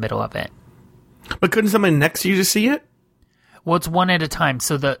drain in the middle of it. But couldn't someone next to you just see it? Well, it's one at a time.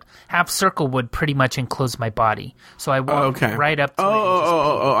 So the half circle would pretty much enclose my body. So I walk right up to it.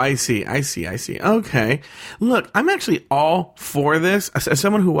 I see. Okay. Look, I'm actually all for this. As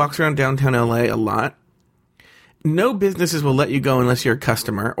someone who walks around downtown LA a lot, no businesses will let you go unless you're a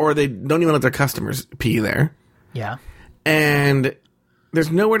customer, or they don't even let their customers pee there. Yeah. And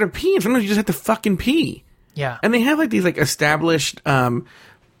there's nowhere to pee. And sometimes you just have to fucking pee. Yeah. And they have like these like established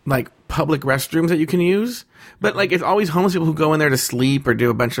like public restrooms that you can use. But like it's always homeless people who go in there to sleep or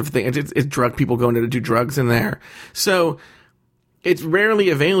do a bunch of things. It's drug people going there to do drugs in there. So it's rarely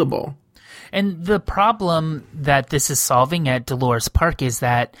available. And the problem that this is solving at Dolores Park is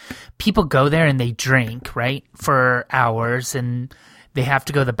that people go there and they drink, right, for hours, and they have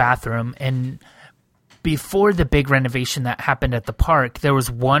to go to the bathroom. And before the big renovation that happened at the park, there was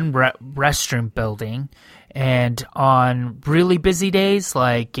one restroom building, and on really busy days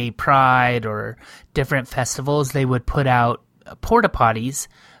like Gay Pride or different festivals, they would put out porta potties,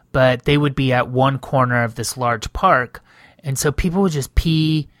 but they would be at one corner of this large park, and so people would just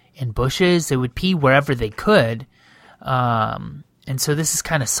pee in bushes. They would pee wherever they could, and so this is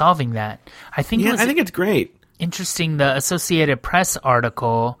kind of solving that. I think it's great. Interesting. The Associated Press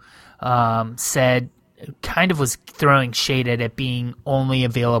article was throwing shade at it being only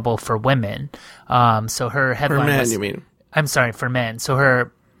available for women. So her headline for men, you mean? I'm sorry, for men. So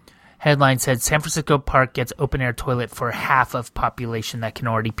her headline said, San Francisco Park gets open-air toilet for half of population that can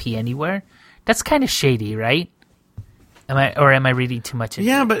already pee anywhere. That's kind of shady, right? Am I reading too much into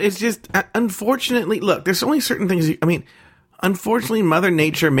it? Yeah, but it's just, unfortunately, look, there's only certain things, unfortunately, Mother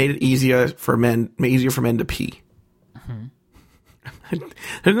Nature made it easier for men to pee. Mm-hmm.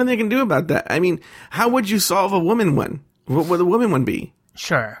 There's nothing I can do about that. How would you solve a woman one? What would a woman one be?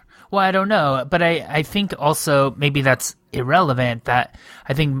 Sure. Well, I don't know, but I think also maybe that's irrelevant. That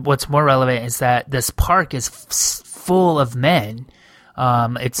I think what's more relevant is that this park is full of men.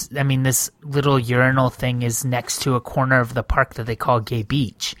 This little urinal thing is next to a corner of the park that they call Gay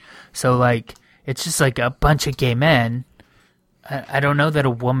Beach. So, it's just like a bunch of gay men. I don't know that a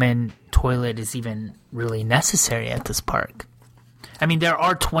woman toilet is even really necessary at this park. There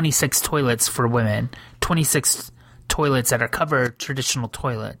are 26 toilets for women, 26 toilets that are covered traditional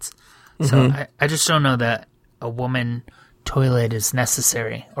toilets. Mm-hmm. So I just don't know that a woman toilet is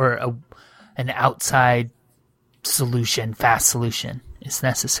necessary, or an outside solution, fast solution is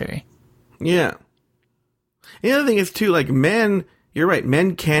necessary. Yeah. The other thing is too, men, you're right,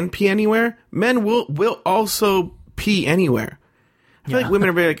 men can pee anywhere. Men will also pee anywhere. I feel like women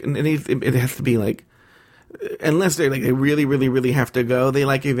are very, it has to be unless they they really, really, really have to go, they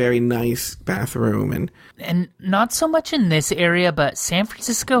like a very nice bathroom. And not so much in this area, but San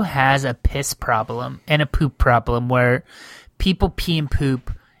Francisco has a piss problem and a poop problem where people pee and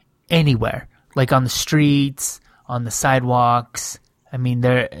poop anywhere, on the streets, on the sidewalks.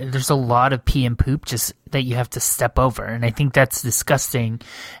 There's a lot of pee and poop just that you have to step over, and I think that's disgusting.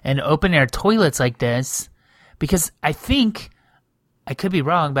 And open air toilets like this, because I think, I could be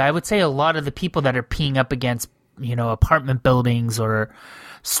wrong, but I would say a lot of the people that are peeing up against, apartment buildings or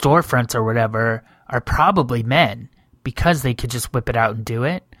storefronts or whatever are probably men, because they could just whip it out and do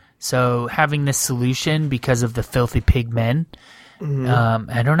it. So having this solution because of the filthy pig men,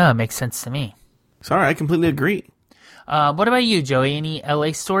 I don't know, it makes sense to me. Sorry, I completely agree. What about you, Joey? Any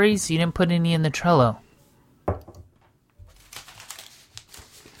LA stories? You didn't put any in the Trello.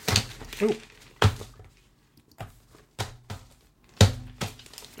 Ooh.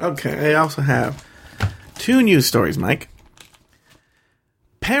 Okay, I also have 2 news stories, Mike.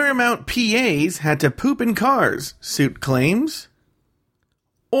 Paramount PAs had to poop in cars, suit claims.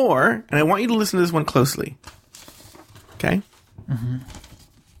 Or, and I want you to listen to this one closely. Okay? Mm-hmm.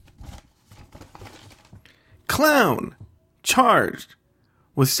 Clown charged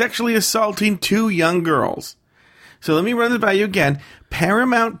with sexually assaulting 2 young girls. So let me run this by you again.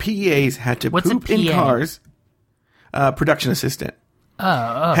 Paramount PAs had to poop in cars. Production assistant.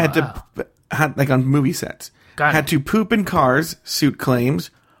 Had on movie sets. Had to poop in cars, suit claims,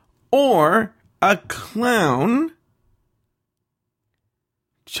 or a clown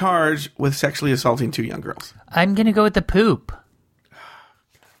charged with sexually assaulting 2 young girls. I'm going to go with the poop.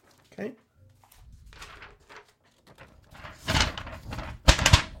 Okay.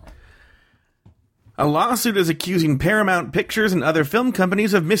 A lawsuit is accusing Paramount Pictures and other film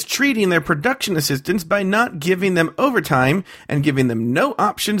companies of mistreating their production assistants by not giving them overtime and giving them no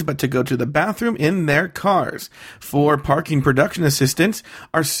options but to go to the bathroom in their cars. 4 parking production assistants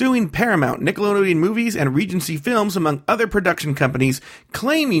are suing Paramount, Nickelodeon Movies, and Regency Films, among other production companies,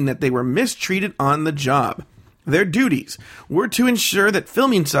 claiming that they were mistreated on the job. Their duties were to ensure that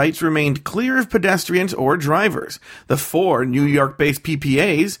filming sites remained clear of pedestrians or drivers. The 4 New York-based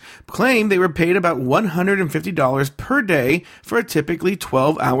PPAs claim they were paid about $150 per day for a typically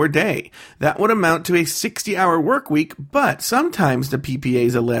 12-hour day. That would amount to a 60-hour work week, but sometimes the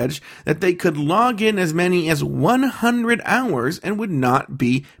PPAs allege that they could log in as many as 100 hours and would not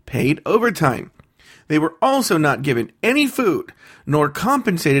be paid overtime. They were also not given any food, nor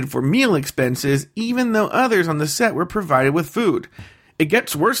compensated for meal expenses, even though others on the set were provided with food. It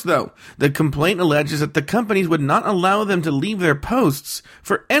gets worse, though. The complaint alleges that the companies would not allow them to leave their posts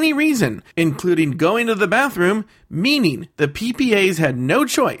for any reason, including going to the bathroom, meaning the PPAs had no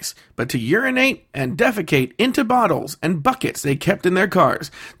choice but to urinate and defecate into bottles and buckets they kept in their cars.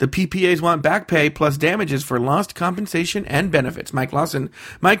 The PPAs want back pay plus damages for lost compensation and benefits. Mike Lawson,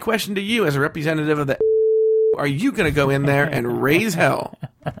 my question to you as a representative of the... Are you going to go in there and raise hell?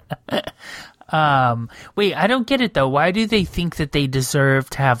 Wait, I don't get it though. Why do they think that they deserve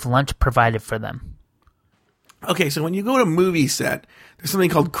to have lunch provided for them? Okay, so when you go to a movie set, there's something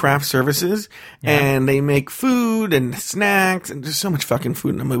called craft services, and they make food and snacks, and there's so much fucking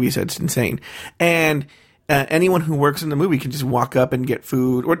food in a movie set, it's insane. And anyone who works in the movie can just walk up and get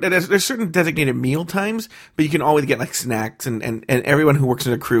food. Or there's certain designated meal times, but you can always get like snacks, and everyone who works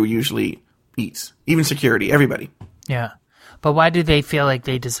in the crew usually eats. Even security, everybody. Yeah. But why do they feel like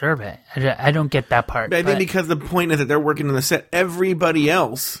they deserve it? I don't get that part. I think because the point is that they're working on the set. Everybody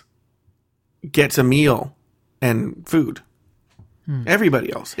else gets a meal and food.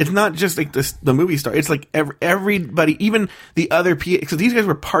 Everybody else. It's not just like the movie star. It's like everybody, even the other PA. Because these guys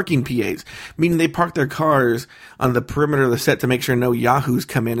were parking PAs, meaning they park their cars on the perimeter of the set to make sure no yahoos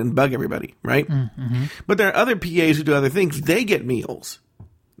come in and bug everybody, right? Mm-hmm. But there are other PAs who do other things. They get meals.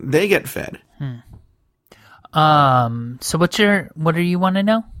 They get fed. So what do you want to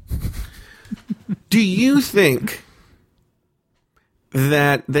know? Do you think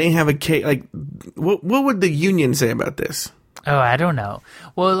that they have a case? Like, what would the union say about this? Oh, I don't know.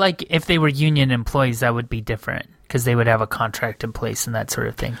 Well, like, if they were union employees, that would be different because they would have a contract in place and that sort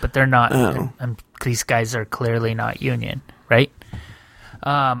of thing. But they're not. And these guys are clearly not union, right?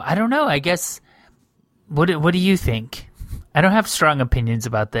 I don't know. I guess. What do you think? I don't have strong opinions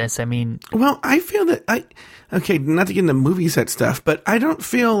about this. I mean, well, I feel that okay, not to get into movie set stuff, but I don't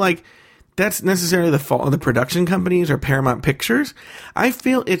feel like that's necessarily the fault of the production companies or Paramount Pictures. I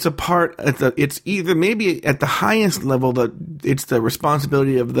feel it's a part it's either maybe at the highest level it's the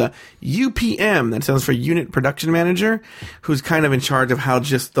responsibility of the UPM, that stands for Unit Production Manager, who's kind of in charge of how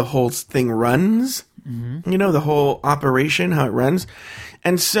just the whole thing runs. Mm-hmm. You know, the whole operation, how it runs.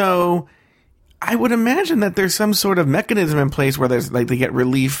 And so I would imagine that there's some sort of mechanism in place where there's like they get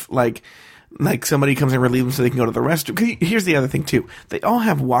relief, like somebody comes and relieves them so they can go to the restroom. 'Cause here's the other thing too: they all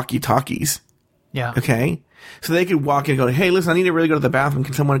have walkie-talkies. Yeah. Okay. So they could walk in and go, "Hey, listen, I need to really go to the bathroom.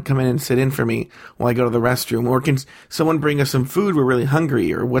 Can someone come in and sit in for me while I go to the restroom? Or can someone bring us some food? We're really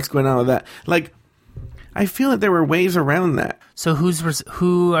hungry." Or what's going on with that? Like, I feel that there were ways around that. So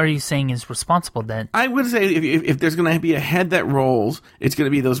who are you saying is responsible then? I would say if there's going to be a head that rolls, it's going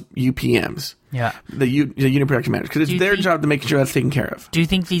to be those UPMs. Yeah. The unit production managers. Because it's their job to make sure that's taken care of. Do you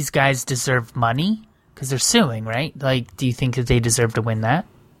think these guys deserve money? Because they're suing, right? Like, do you think that they deserve to win that?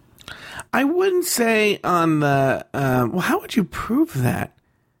 I wouldn't say on the... well, how would you prove that?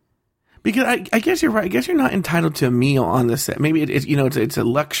 Because I guess you're right. I guess you're not entitled to a meal on the set. Maybe it's a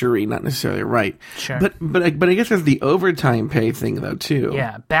luxury, not necessarily right. Sure. But I guess there's the overtime pay thing though too.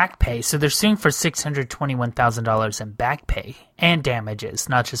 Yeah, back pay. So they're suing for $621,000 in back pay and damages,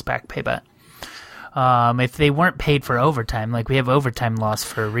 not just back pay. But if they weren't paid for overtime, like we have overtime laws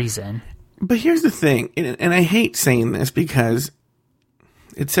for a reason. But here's the thing, and I hate saying this because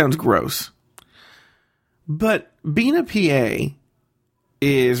it sounds gross, but being a PA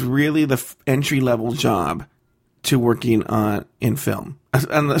is really the entry-level job to working in film,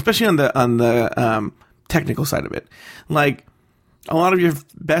 especially on the technical side of it. Like, a lot of your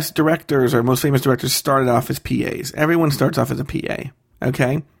best directors or most famous directors started off as PAs. Everyone starts off as a PA,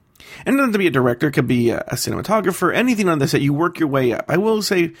 okay? And it doesn't have to be a director. It could be a cinematographer, anything on the set. You work your way up. I will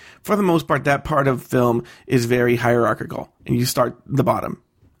say, for the most part, that part of film is very hierarchical, and you start the bottom,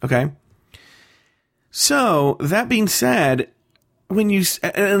 okay? So, that being said...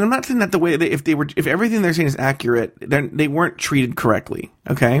 and I'm not saying that the way if everything they're saying is accurate, then they weren't treated correctly.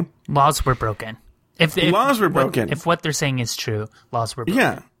 Okay, laws were broken. If laws were broken, if what they're saying is true, laws were broken.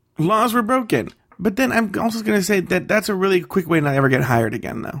 Yeah, laws were broken. But then I'm also going to say that that's a really quick way to not ever get hired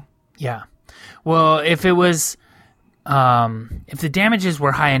again, though. Yeah. Well, if it was, if the damages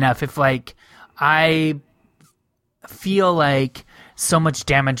were high enough, if like I feel like so much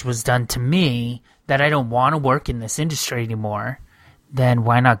damage was done to me that I don't want to work in this industry anymore, then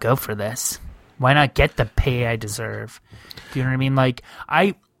why not go for this? Why not get the pay I deserve? Do you know what I mean? Like,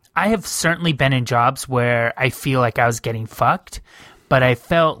 I have certainly been in jobs where I feel like I was getting fucked, but I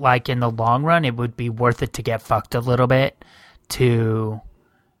felt like in the long run it would be worth it to get fucked a little bit to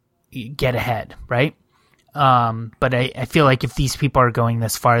get ahead, right? But I feel like if these people are going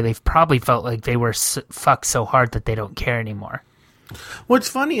this far, they've probably felt like they were fucked so hard that they don't care anymore. What's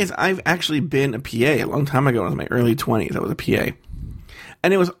funny is I've actually been a PA a long time ago. In my early 20s, I was a PA.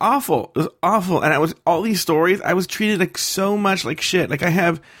 And it was awful. It was awful. And all these stories, I was treated like so much like shit. Like I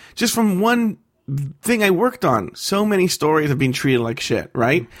have, just from one thing I worked on, so many stories of being treated like shit,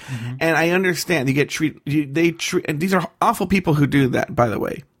 right? Mm-hmm. And I understand you get treated, and these are awful people who do that, by the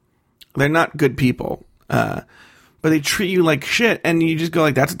way. They're not good people. But they treat you like shit, and you just go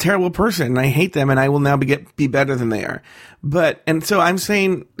like, that's a terrible person, and I hate them, and I will now be better than they are. And so I'm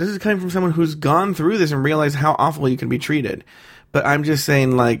saying, this is coming from someone who's gone through this and realized how awful you can be treated. But I'm just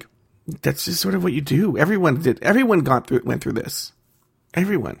saying, like, that's just sort of what you do. Everyone did. Everyone went through this.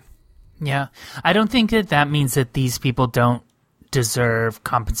 Everyone. Yeah. I don't think that means that these people don't deserve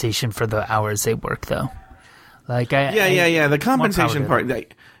compensation for the hours they work, though. Like yeah. The compensation part. I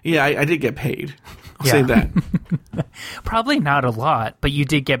did get paid. I'll say that. Probably not a lot, but you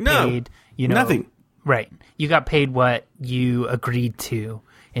did get paid. You know, nothing. Right. You got paid what you agreed to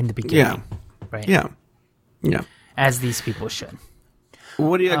in the beginning. Yeah. Right. Yeah. As these people should.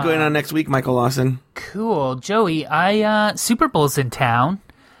 What do you got going on next week, Michael Lawson? Cool. Joey, Super Bowl's in town,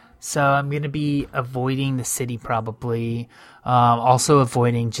 so I'm going to be avoiding the city probably. Also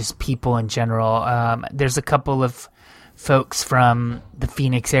avoiding just people in general. There's a couple of folks from the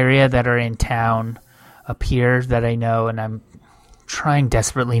Phoenix area that are in town up here that I know, and I'm trying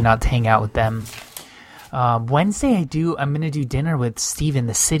desperately not to hang out with them. Wednesday I'm going to do dinner with Steve in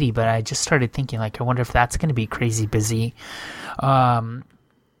the city, but I just started thinking, like, I wonder if that's going to be crazy busy. And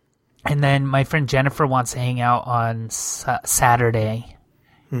then my friend Jennifer wants to hang out on Saturday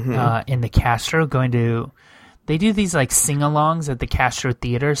in the Castro. They do these like sing-alongs at the Castro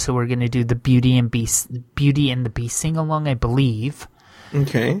Theater, so we're going to do the Beauty and the Beast sing-along, I believe.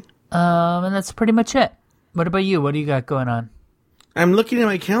 Okay. And that's pretty much it. What about you? What do you got going on? I'm looking at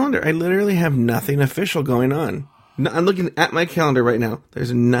my calendar. I literally have nothing official going on. I'm looking at my calendar right now.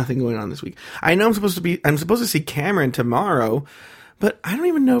 There's nothing going on this week. I know I'm supposed to see Cameron tomorrow, but I don't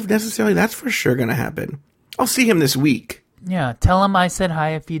even know if necessarily that's for sure going to happen. I'll see him this week. Yeah, tell him I said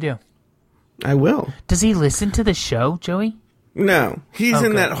hi if you do. I will. Does he listen to the show, Joey? No. He's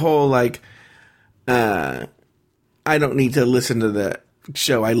in that whole, like, I don't need to listen to the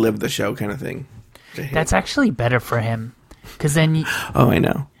show, I live the show kind of thing. That's actually better for him. Because then... I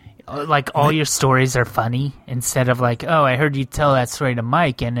know. Like, all your stories are funny, instead of like, oh, I heard you tell that story to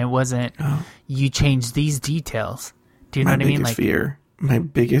Mike, and it wasn't, you changed these details. Do you know what I mean? My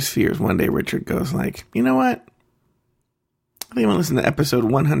biggest fear is one day Richard goes like, you know what? I think I'm going to listen to episode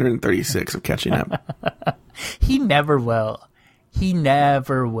 136 of Catching Up. He never will. He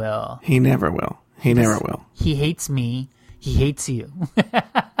never will. He never will. He never will. He hates me. He hates you.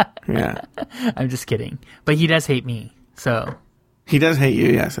 Yeah. I'm just kidding. But he does hate me, so... He does hate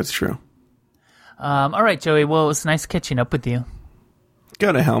you, yes, that's true. All right, Joey. Well, it was nice catching up with you.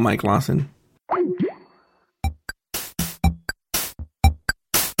 Go to hell, Mike Lawson.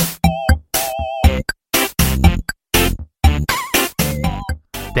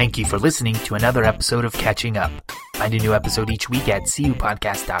 Thank you for listening to another episode of Catching Up. Find a new episode each week at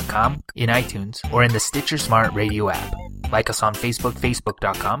cupodcast.com, in iTunes, or in the Stitcher Smart Radio app. Like us on Facebook,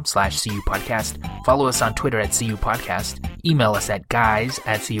 facebook.com/cupodcast. Follow us on Twitter at cupodcast. Email us at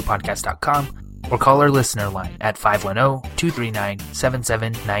guys@cupodcast.com, or call our listener line at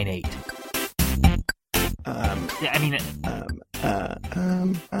 510-239-7798.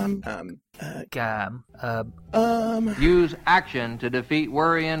 Use action to defeat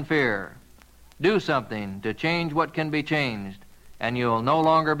worry and fear. Do something to change what can be changed, and you'll no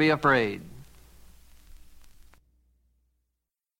longer be afraid.